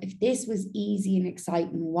yourself, if this was easy and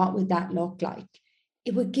exciting, what would that look like?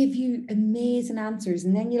 It would give you amazing answers,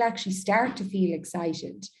 and then you'll actually start to feel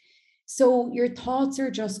excited. So your thoughts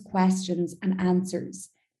are just questions and answers.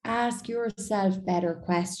 Ask yourself better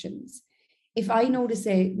questions. If I notice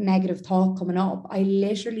a negative thought coming up, I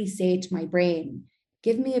literally say to my brain,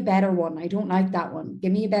 give me a better one. I don't like that one.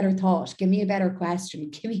 Give me a better thought. Give me a better question.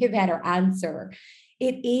 Give me a better answer.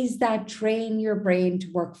 It is that, train your brain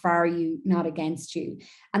to work for you, not against you.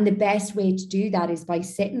 And the best way to do that is by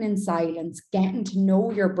sitting in silence, getting to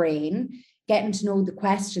know your brain, getting to know the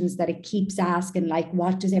questions that it keeps asking, like,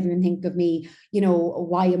 what does everyone think of me? You know,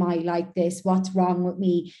 why am I like this? What's wrong with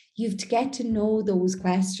me? You've to get to know those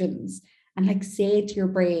questions and, like, say to your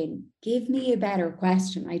brain, give me a better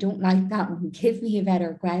question. I don't like that one. Give me a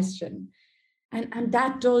better question. And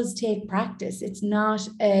that does take practice. It's not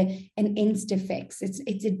an insta fix.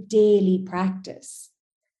 It's a daily practice.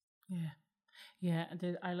 Yeah. Yeah,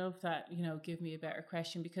 and I love that, you know, give me a better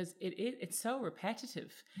question, because it's so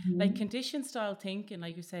repetitive. Like condition style thinking,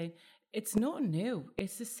 like you're saying, it's nothing new.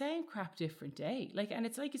 It's the same crap, different day. Like, and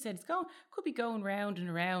it's like you said, could be going round and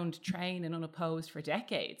around, training unopposed for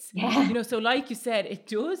decades. Yeah. You know, so like you said, it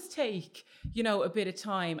does take, you know, a bit of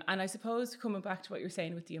time. And I suppose coming back to what you're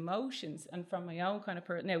saying with the emotions, and from my own kind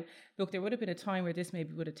of now, look, there would have been a time where this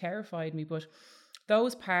maybe would have terrified me, but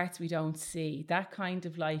those parts we don't see, that kind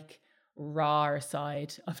of like raw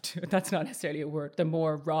side of that's not necessarily a word, the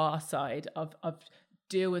more raw side of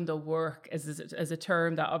doing the work as a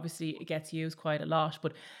term that obviously gets used quite a lot,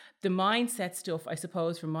 but the mindset stuff, I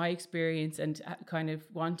suppose, from my experience and kind of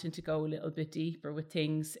wanting to go a little bit deeper with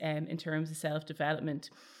things in terms of self-development,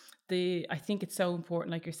 I think it's so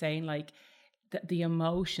important, like you're saying, like the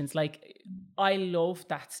emotions, like I love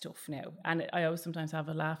that stuff now. And I always sometimes have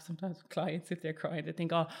a laugh sometimes with clients if they're crying. They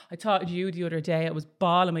think, oh, I talked to you the other day, I was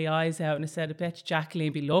bawling my eyes out and I said, I bet you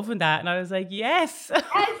Jacqueline be loving that. And I was like, yes.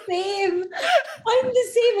 Same. I'm the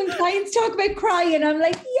same when clients talk about crying. I'm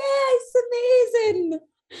like, yes, amazing.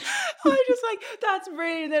 I just like, that's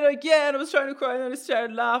brilliant. They're like, yeah, and I was trying to cry and then I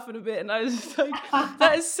started laughing a bit. And I was just like,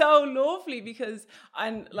 that is so lovely because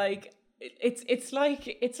I'm like, it's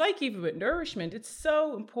like even with nourishment, it's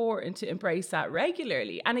so important to embrace that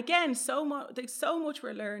regularly. And again, there's so much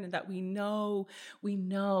we're learning that we know,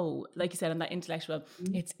 like you said, on that intellectual,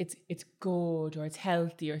 it's good or it's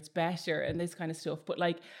healthy or it's better and this kind of stuff. But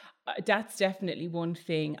like, that's definitely one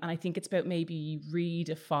thing. And I think it's about maybe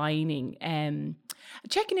redefining,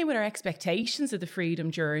 checking in with our expectations of the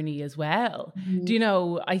freedom journey as well. Do you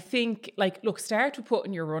know, I think like, look, start with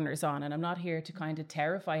putting your runners on, and I'm not here to kind of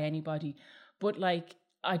terrify anybody, but like,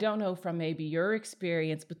 I don't know from maybe your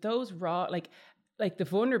experience, but those raw, like the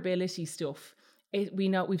vulnerability stuff, we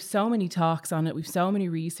know we've so many talks on it. We've so many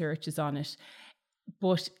researches on it,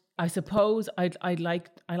 but I suppose I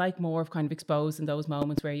like more of kind of exposing those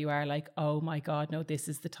moments where you are like, oh my God, no, this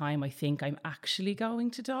is the time I think I'm actually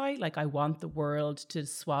going to die. Like I want the world to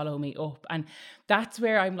swallow me up. And that's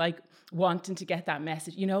where I'm like wanting to get that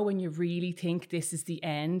message, you know, when you really think this is the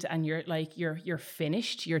end and you're like, you're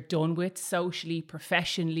finished, you're done with socially,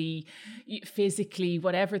 professionally, physically,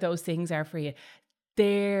 whatever those things are for you.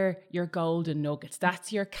 They're your golden nuggets.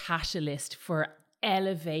 That's your catalyst for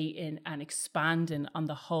elevating and expanding on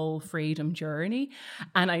the whole freedom journey.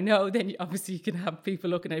 And I know then obviously you can have people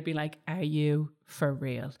looking at it being like, are you for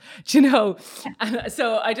real? Do you know? And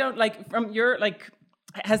so I don't like, from your, like,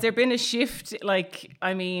 has there been a shift? Like,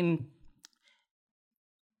 I mean,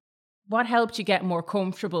 what helped you get more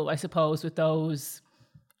comfortable, I suppose, with those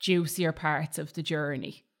juicier parts of the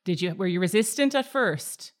journey? Were you resistant at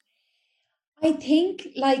first? I think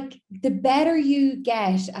like the better you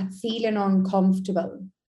get at feeling uncomfortable,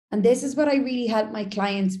 and this is what I really help my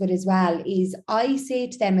clients with as well, is I say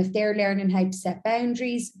to them, if they're learning how to set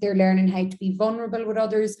boundaries, they're learning how to be vulnerable with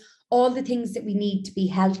others, all the things that we need to be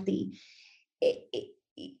healthy.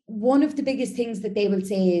 One of the biggest things that they will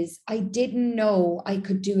say is, I didn't know I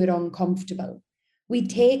could do it uncomfortable. We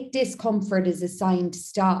take discomfort as a sign to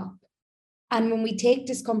stop. And when we take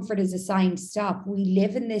discomfort as a sign to stop, we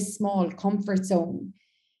live in this small comfort zone.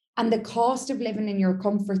 And the cost of living in your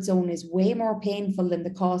comfort zone is way more painful than the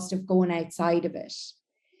cost of going outside of it.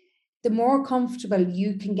 The more comfortable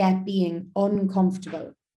you can get being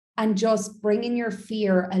uncomfortable and just bringing your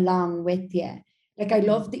fear along with you. Like I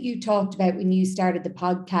love that you talked about when you started the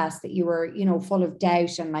podcast that you were, you know, full of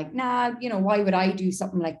doubt and like, nah, you know, why would I do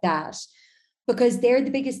something like that? Because they're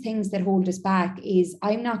the biggest things that hold us back is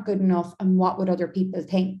I'm not good enough and what would other people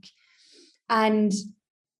think? And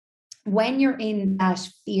when you're in that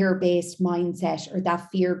fear-based mindset or that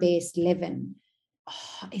fear-based living,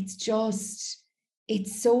 it's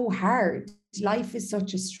so hard. Life is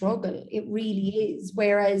such a struggle. It really is.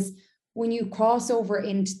 Whereas when you cross over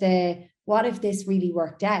into the, what if this really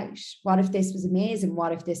worked out? What if this was amazing?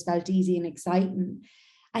 What if this felt easy and exciting?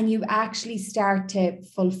 And you actually start to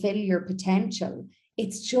fulfill your potential,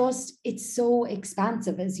 it's so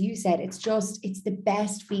expansive. As you said, it's the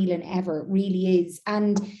best feeling ever. It really is.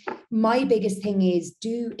 And my biggest thing is,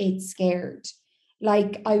 do it scared.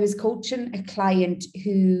 Like I was coaching a client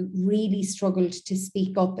who really struggled to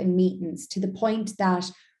speak up in meetings to the point that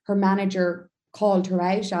her manager called her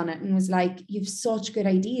out on it and was like, you've such good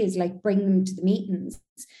ideas, like bring them to the meetings.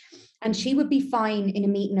 And she would be fine in a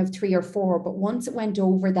meeting of 3 or 4, but once it went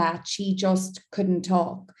over that, she just couldn't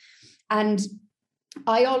talk. And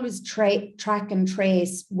I always track and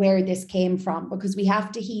trace where this came from, because we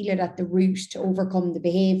have to heal it at the root to overcome the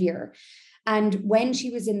behavior. And when she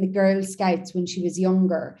was in the Girl Scouts, when she was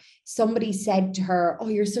younger, somebody said to her, oh,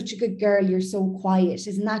 you're such a good girl. You're so quiet.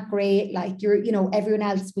 Isn't that great? Like you're, you know, everyone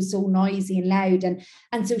else was so noisy and loud.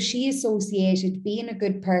 And so she associated being a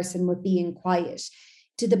good person with being quiet,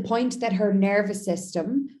 to the point that her nervous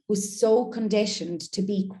system was so conditioned to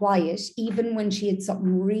be quiet, even when she had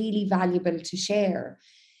something really valuable to share.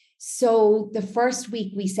 So the first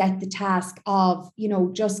week we set the task of, you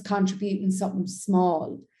know, just contributing something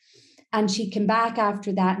small. And she came back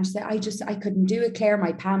after that and she said, I couldn't do it, Claire.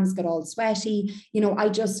 My palms got all sweaty. You know,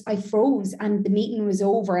 I froze and the meeting was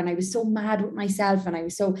over and I was so mad with myself. And I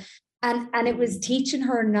was so, and it was teaching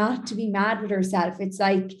her not to be mad with herself. It's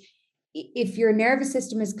like, if your nervous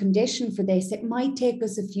system is conditioned for this, it might take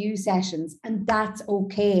us a few sessions, and that's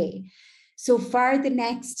okay. So for the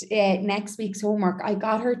next week's homework, I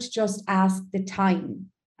got her to just ask the time.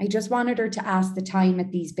 I just wanted her to ask the time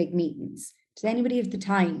at these big meetings. Does anybody have the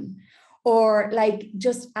time? Or like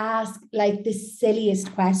just ask like the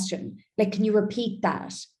silliest question. Like, can you repeat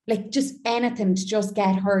that? Like just anything to just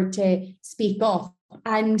get her to speak up.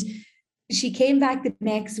 And she came back the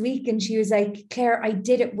next week and she was like, Claire, I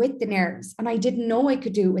did it with the nerves and I didn't know I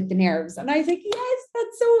could do it with the nerves. And I was like, yes,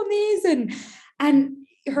 that's so amazing. And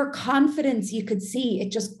her confidence, you could see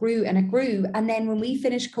it just grew and it grew. And then when we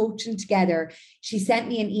finished coaching together, she sent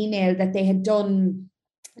me an email that they had done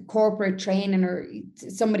corporate training, or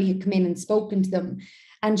somebody had come in and spoken to them,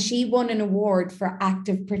 and she won an award for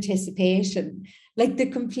active participation, like the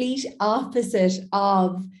complete opposite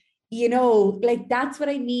of, like that's what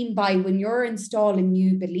I mean by when you're installing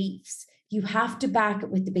new beliefs, you have to back it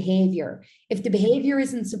with the behavior. If the behavior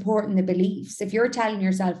isn't supporting the beliefs, if you're telling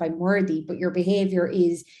yourself I'm worthy, but your behavior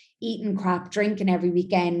is eating crap, drinking every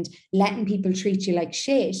weekend, letting people treat you like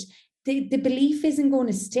shit, the belief isn't going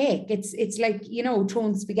to stick. It's like,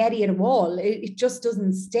 throwing spaghetti at a wall. It just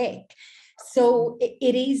doesn't stick. So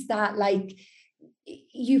it is that, like,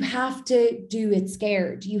 you have to do it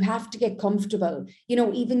scared. You have to get comfortable.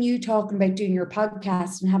 Even you talking about doing your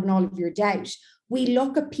podcast and having all of your doubt, we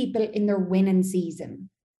look at people in their winning season.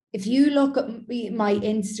 If you look at my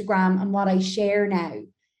Instagram and what I share now,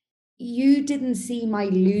 you didn't see my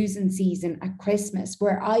losing season at Christmas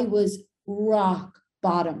where I was rock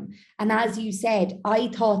bottom. And as you said, I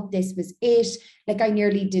thought this was it. Like I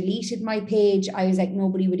nearly deleted my page. I was like,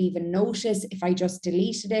 nobody would even notice if I just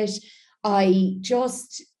deleted it. I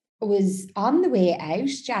just was on the way out,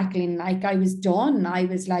 Jacqueline. Like I was done. I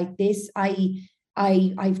was like this.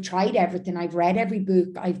 I've tried everything. I've read every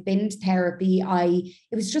book. I've been to therapy.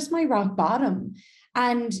 It was just my rock bottom.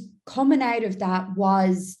 And coming out of that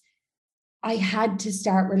was, I had to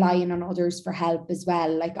start relying on others for help as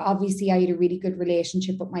well. Like obviously I had a really good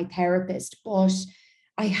relationship with my therapist, but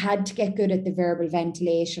I had to get good at the verbal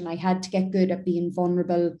ventilation. I had to get good at being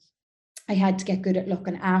vulnerable. I had to get good at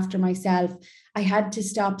looking after myself. I had to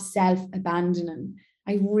stop self-abandoning.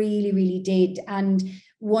 I really, really did. And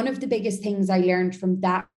one of the biggest things I learned from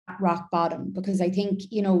that rock bottom, because I think,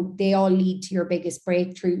 they all lead to your biggest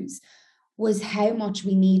breakthroughs, was how much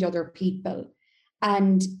we need other people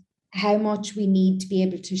and how much we need to be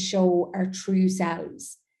able to show our true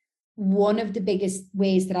selves. One of the biggest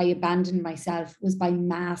ways that I abandoned myself was by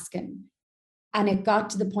masking. And it got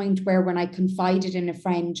to the point where when I confided in a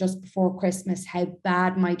friend just before Christmas how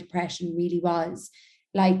bad my depression really was,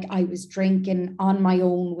 like I was drinking on my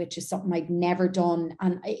own, which is something I'd never done.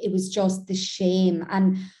 And it was just the shame.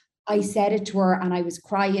 And I said it to her and I was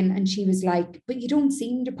crying and she was like, but you don't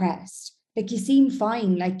seem depressed. Like you seem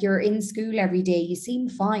fine. Like you're in school every day. You seem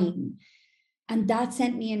fine. And that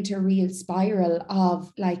sent me into a real spiral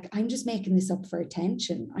of like, I'm just making this up for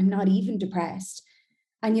attention. I'm not even depressed.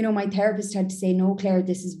 And, my therapist had to say, no, Claire,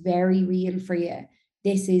 this is very real for you.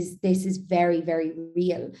 This is very, very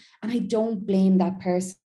real. And I don't blame that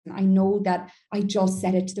person. I know that I just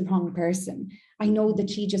said it to the wrong person. I know that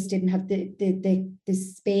she just didn't have the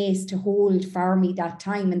space to hold for me that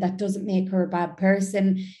time. And that doesn't make her a bad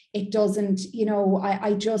person. It doesn't,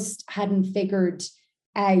 I just hadn't figured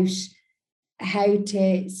out how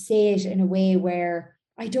to say it in a way where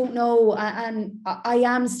I don't know. And I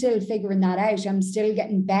am still figuring that out. I'm still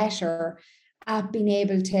getting better at being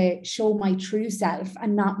able to show my true self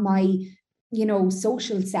and not my,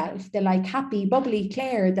 social self, the like happy, bubbly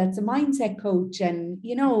Claire that's a mindset coach. And,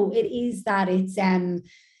 it is that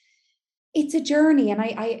it's a journey and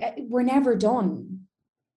I we're never done.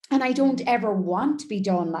 And I don't ever want to be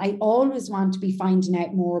done. I always want to be finding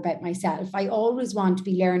out more about myself. I always want to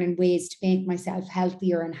be learning ways to make myself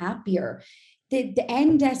healthier and happier. The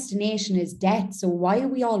end destination is death. So why are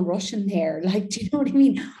we all rushing there? Like, do you know what I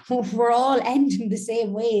mean? We're all ending the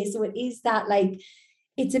same way. So it is that like,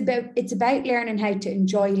 it's about learning how to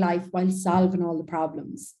enjoy life while solving all the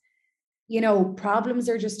problems. Problems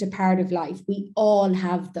are just a part of life. We all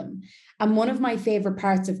have them. And one of my favorite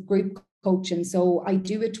parts of group coaching, so I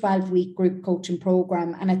do a 12-week group coaching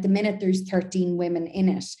program, and at the minute there's 13 women in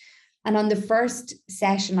it. And on the first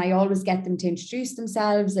session, I always get them to introduce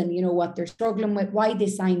themselves and, what they're struggling with, why they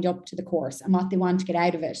signed up to the course and what they want to get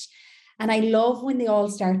out of it. And I love when they all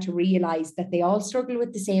start to realize that they all struggle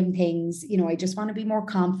with the same things. I just want to be more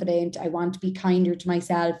confident. I want to be kinder to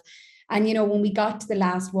myself. And, when we got to the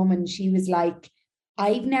last woman, she was like,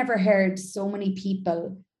 I've never heard so many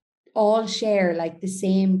people all share like the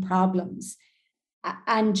same problems.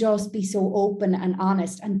 and just be so open and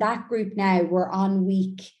honest. And that group now, we're on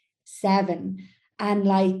week 7, and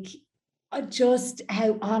like just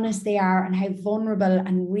how honest they are and how vulnerable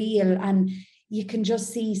and real, and you can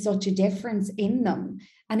just see such a difference in them.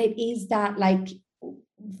 And it is that like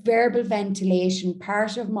verbal ventilation.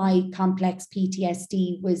 Part of my complex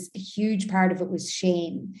PTSD was a huge part of it was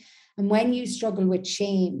shame. And when you struggle with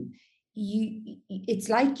shame, it's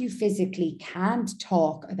like you physically can't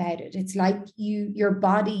talk about it. It's like your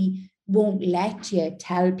body won't let you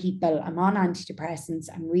tell people, I'm on antidepressants,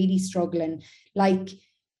 I'm really struggling. Like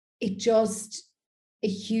it just, a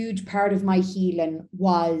huge part of my healing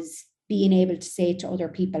was being able to say to other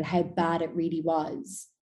people how bad it really was,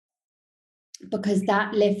 because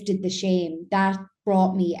that lifted the shame. That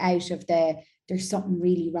brought me out of there's something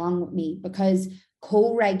really wrong with me, because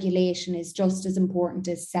co-regulation is just as important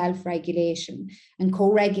as self-regulation. And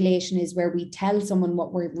co-regulation is where we tell someone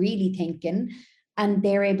what we're really thinking, and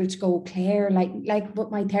they're able to go, Claire, like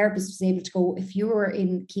what my therapist was able to go, if you were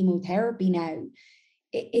in chemotherapy now,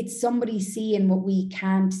 it's somebody seeing what we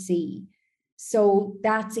can't see. So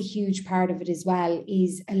that's a huge part of it as well,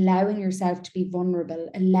 is allowing yourself to be vulnerable,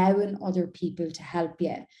 allowing other people to help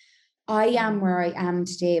you. I am where I am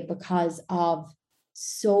today because of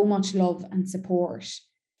so much love and support.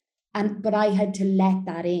 But I had to let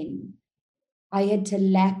that in. I had to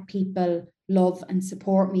let people love and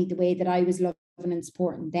support me the way that I was loving and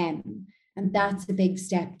supporting them. And that's a big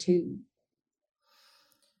step too.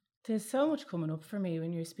 There's so much coming up for me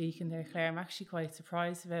when you're speaking there, Claire. I'm actually quite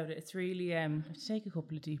surprised about it. It's really, I have to take a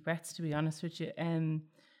couple of deep breaths, to be honest with you.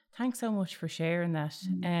 Thanks so much for sharing that.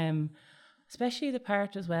 Especially the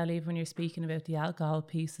part as well, even when you're speaking about the alcohol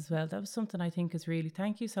piece as well. That was something I think is really,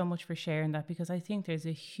 thank you so much for sharing that, because I think there's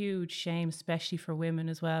a huge shame, especially for women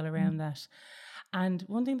as well, around that. And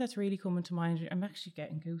one thing that's really coming to mind, I'm actually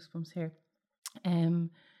getting goosebumps here.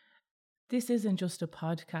 This isn't just a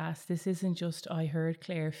podcast. This isn't just, I heard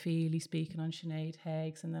Claire Feely speaking on Sinead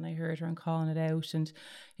Heggs, and then I heard her on Calling It Out, and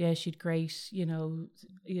yeah, she'd great,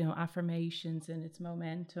 affirmations and its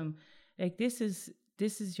momentum. Like this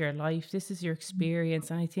is your life, this is your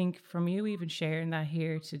experience. And I think from you even sharing that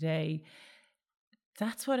here today,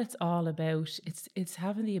 that's what it's all about. It's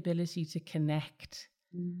having the ability to connect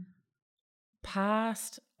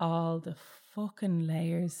past all the fucking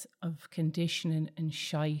layers of conditioning and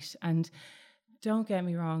shite. And don't get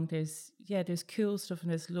me wrong, there's cool stuff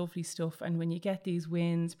and there's lovely stuff, and when you get these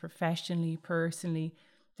wins professionally, personally,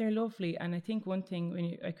 they're lovely. And I think one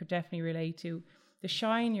thing I could definitely relate to, the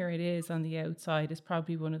shinier it is on the outside is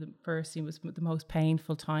probably one of the personally was the most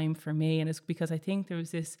painful time for me. And it's because I think there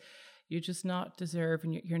was this, you're just not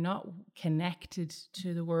deserving, you're not connected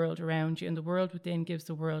to the world around you, and the world within gives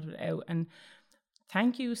the world without. And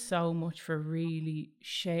thank you so much for really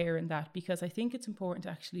sharing that, because I think it's important to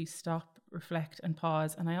actually stop, reflect and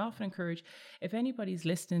pause. And I often encourage, if anybody's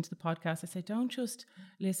listening to the podcast, I say, don't just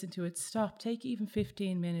listen to it, stop, take even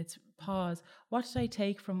 15 minutes, pause. What did I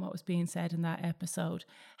take from what was being said in that episode?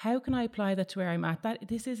 How can I apply that to where I'm at?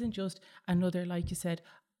 This isn't just another, like you said,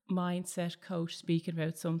 mindset coach speaking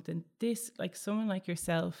about something. This, like someone like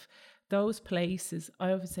yourself, those places,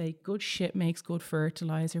 I always say good shit makes good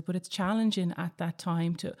fertilizer, but it's challenging at that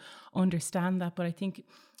time to understand that. But I think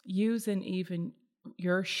using even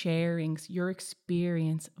your sharings, your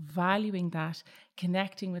experience, valuing that,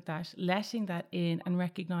 connecting with that, letting that in, and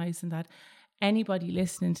recognizing that anybody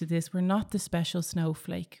listening to this, we're not the special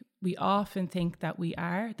snowflake. We often think that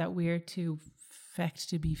we're too effect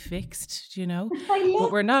to be fixed,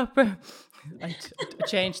 but we're not. I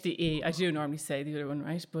changed the E. I do normally say the other one,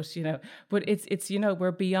 right? But it's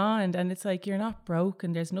we're beyond, and it's like, you're not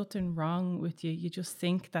broken. There's nothing wrong with you. You just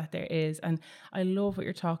think that there is. And I love what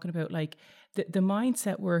you're talking about. Like the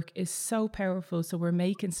mindset work is so powerful. So we're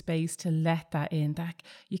making space to let that in. That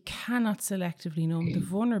you cannot selectively numb the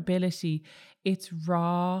vulnerability. It's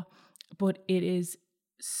raw, but it is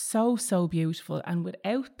so, so beautiful. And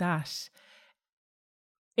without that,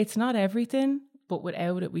 it's not everything, but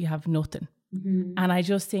without it, we have nothing. Mm-hmm. And I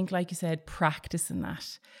just think, like you said, practicing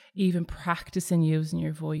that, even practicing using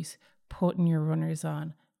your voice, putting your runners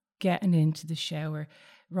on, getting into the shower,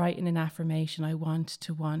 writing an affirmation, I want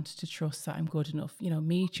to trust that I'm good enough.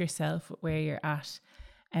 Meet yourself where you're at.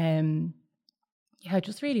 I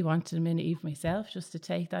just really wanted a minute, even myself, just to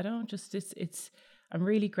take that on. I'm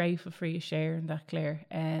really grateful for you sharing that, Claire.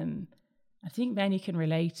 I think many can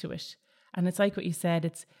relate to it. And it's like what you said,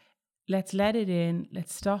 it's let's let it in,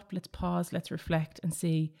 let's stop, let's pause, let's reflect and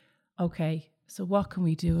see, okay, so what can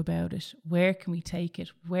we do about it? Where can we take it?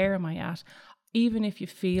 Where am I at? Even if you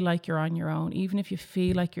feel like you're on your own, even if you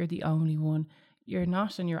feel like you're the only one, you're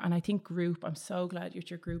not on your, and I think group, I'm so glad you're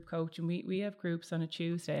your group coach, and we have groups on a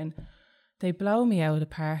Tuesday, and they blow me out of the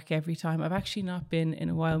park every time. I've actually not been in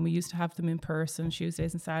a while, and we used to have them in person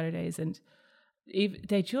Tuesdays and Saturdays, and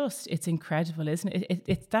they just, it's incredible, isn't it?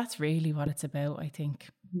 It's that's really what it's about, I think.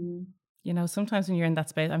 Mm. You know, sometimes when you're in that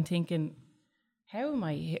space, I'm thinking, how am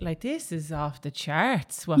I, like, this is off the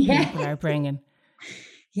charts what people are bringing.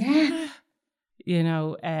 Yeah. You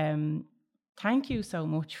know, thank you so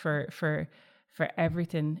much for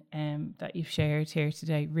everything that you've shared here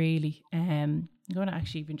today, really. I'm going to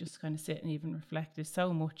actually even just kind of sit and even reflect. There's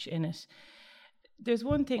so much in it. There's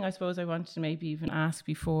one thing I suppose I wanted to maybe even ask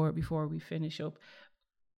before we finish up.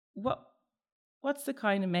 What's the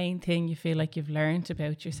kind of main thing you feel like you've learned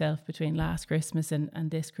about yourself between last Christmas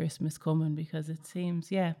and this Christmas coming? Because it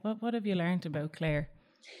seems, what have you learned about Claire?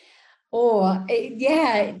 Oh,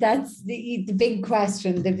 yeah, that's the big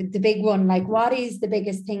question, the big one. Like, what is the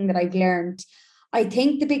biggest thing that I've learned? I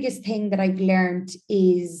think the biggest thing that I've learned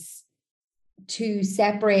is to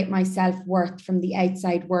separate my self-worth from the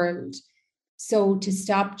outside world. So to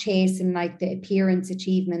stop chasing like the appearance,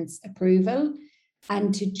 achievements, approval,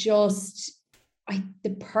 and to just,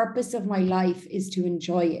 the purpose of my life is to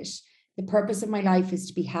enjoy it. The purpose of my life is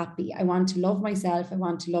to be happy. I want to love myself. I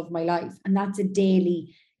want to love my life. And that's a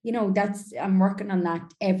daily, I'm working on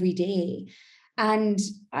that every day. And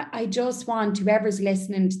I just want whoever's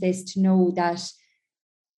listening to this to know that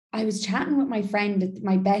I was chatting with my friend,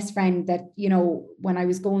 my best friend, that, when I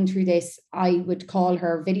was going through this, I would call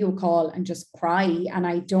her video call and just cry. And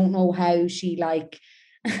I don't know how she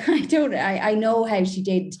I know how she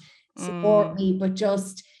did support me, but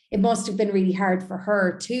just, it must have been really hard for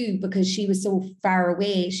her too, because she was so far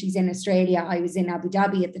away. She's in Australia. I was in Abu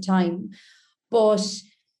Dhabi at the time. But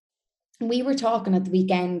we were talking at the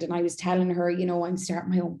weekend and I was telling her, I'm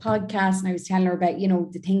starting my own podcast, and I was telling her about,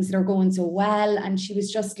 the things that are going so well. And she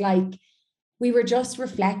was just like, we were just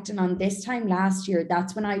reflecting on this time last year.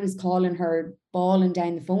 That's when I was calling her, bawling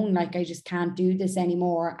down the phone, like, I just can't do this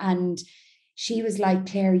anymore. And she was like,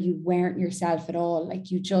 Claire, you weren't yourself at all. Like,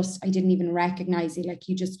 I didn't even recognize you. Like,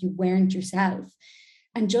 you weren't yourself.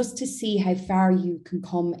 And just to see how far you can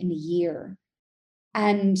come in a year.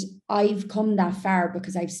 And I've come that far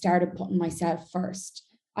because I've started putting myself first.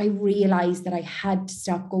 I realized that I had to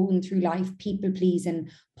stop going through life people pleasing,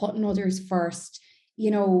 putting others first.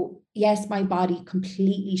 Yes, my body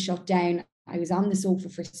completely shut down. I was on the sofa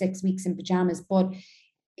for 6 weeks in pajamas, but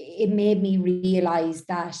it made me realize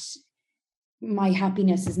that my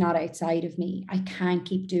happiness is not outside of me. I can't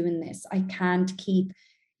keep doing this. I can't keep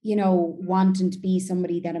wanting to be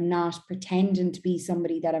somebody that I'm not, pretending to be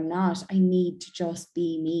somebody that I'm not. I need to just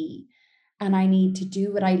be me. And I need to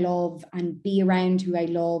do what I love and be around who I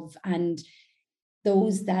love. And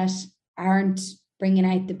those that aren't bringing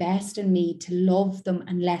out the best in me, to love them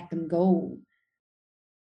and let them go.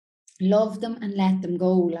 Love them and let them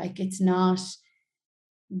go. Like, it's not,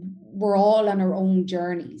 we're all on our own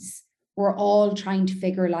journeys. We're all trying to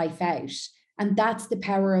figure life out. And that's the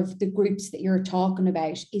power of the groups that you're talking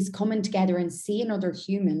about, is coming together and seeing other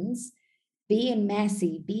humans, being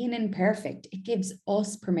messy, being imperfect. It gives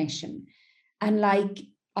us permission. And like,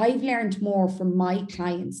 I've learned more from my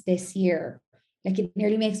clients this year. Like, it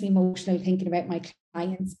nearly makes me emotional thinking about my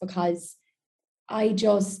clients, because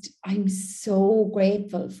I'm so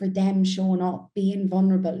grateful for them showing up, being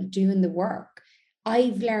vulnerable, doing the work.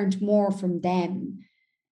 I've learned more from them.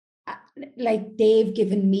 Like, they've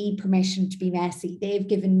given me permission to be messy. They've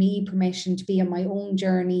given me permission to be on my own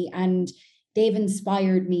journey, and they've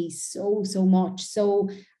inspired me so, so much. So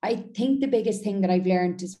I think the biggest thing that I've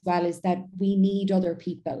learned as well is that we need other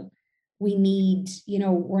people. We need,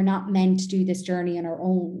 we're not meant to do this journey on our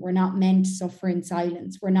own. We're not meant to suffer in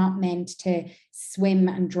silence. We're not meant to swim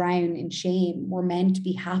and drown in shame. We're meant to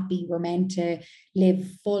be happy. We're meant to live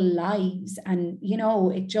full lives. And,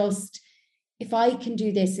 if I can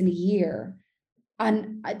do this in a year,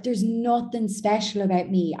 and there's nothing special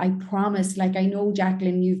about me, I promise. Like, I know,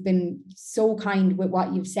 Jacqueline, you've been so kind with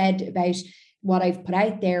what you've said about what I've put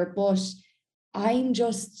out there, but I'm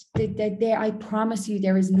just there. I promise you,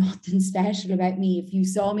 there is nothing special about me. If you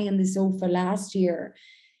saw me on the sofa last year,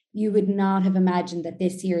 you would not have imagined that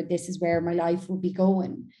this year, this is where my life would be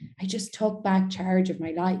going. I just took back charge of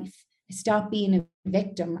my life. I stopped being a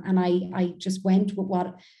victim, and I just went with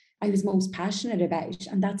what I was most passionate about,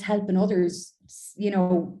 and that's helping others,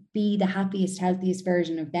 be the happiest, healthiest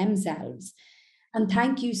version of themselves. And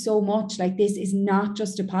thank you so much. Like, this is not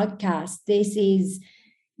just a podcast. This is,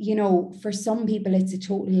 you know, for some people, it's a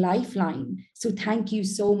total lifeline. So thank you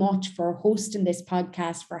so much for hosting this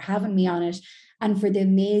podcast, for having me on it, and for the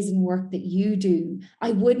amazing work that you do.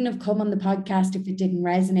 I wouldn't have come on the podcast if it didn't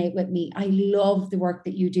resonate with me. I love the work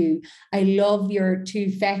that you do. I love your too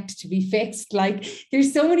fecht to be fixed. Like,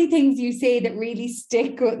 there's so many things you say that really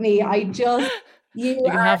stick with me. You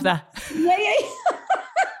can have that. Yeah.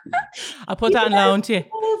 I'll put that on loan to you.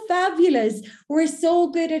 So fabulous. We're so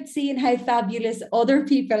good at seeing how fabulous other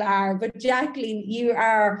people are. But Jacqueline, you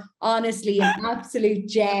are honestly an absolute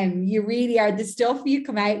gem. You really are. The stuff you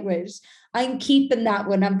come out with, I'm keeping that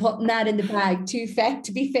one. I'm putting that in the bag. Too fecht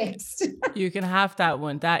to be fixed. You can have that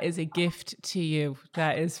one. That is a gift to you.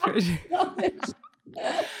 That is for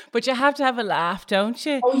But you have to have a laugh, don't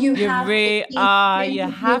you? Oh, you have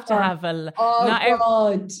to have a laugh. Oh,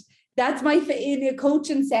 God. That's in a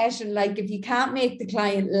coaching session. Like, if you can't make the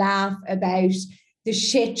client laugh about the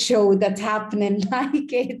shit show that's happening, like,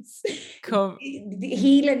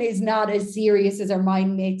 healing is not as serious as our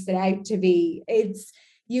mind makes it out to be.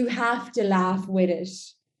 You have to laugh with it.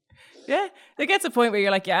 Yeah, there gets a point where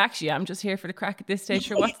you're like, yeah, actually, I'm just here for the crack at this stage.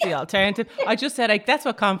 Sure, what's the alternative? I just said, like, that's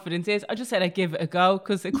what confidence is. I just said I'd give it a go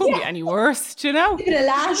because it couldn't be any worse, do you know? Give it a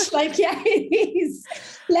lash, like, yeah, it is.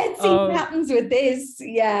 Let's see what happens with this.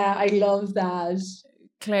 Yeah, I love that.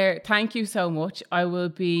 Claire, thank you so much. I will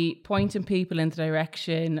be pointing people in the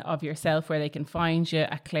direction of yourself where they can find you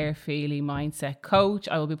at Claire Feely Mindset Coach.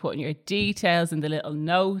 I will be putting your details in the little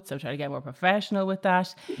notes. I'm trying to get more professional with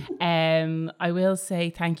that. I will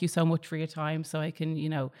say thank you so much for your time, so I can,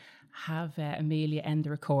 have Amelia end the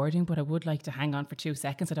recording, but I would like to hang on for 2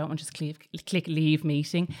 seconds. I don't want to just click leave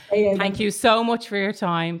meeting. Thank you so much for your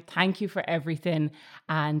time. Thank you for everything.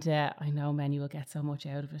 And I know many will get so much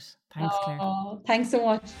out of it. Thanks, Claire. Thanks so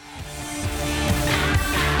much.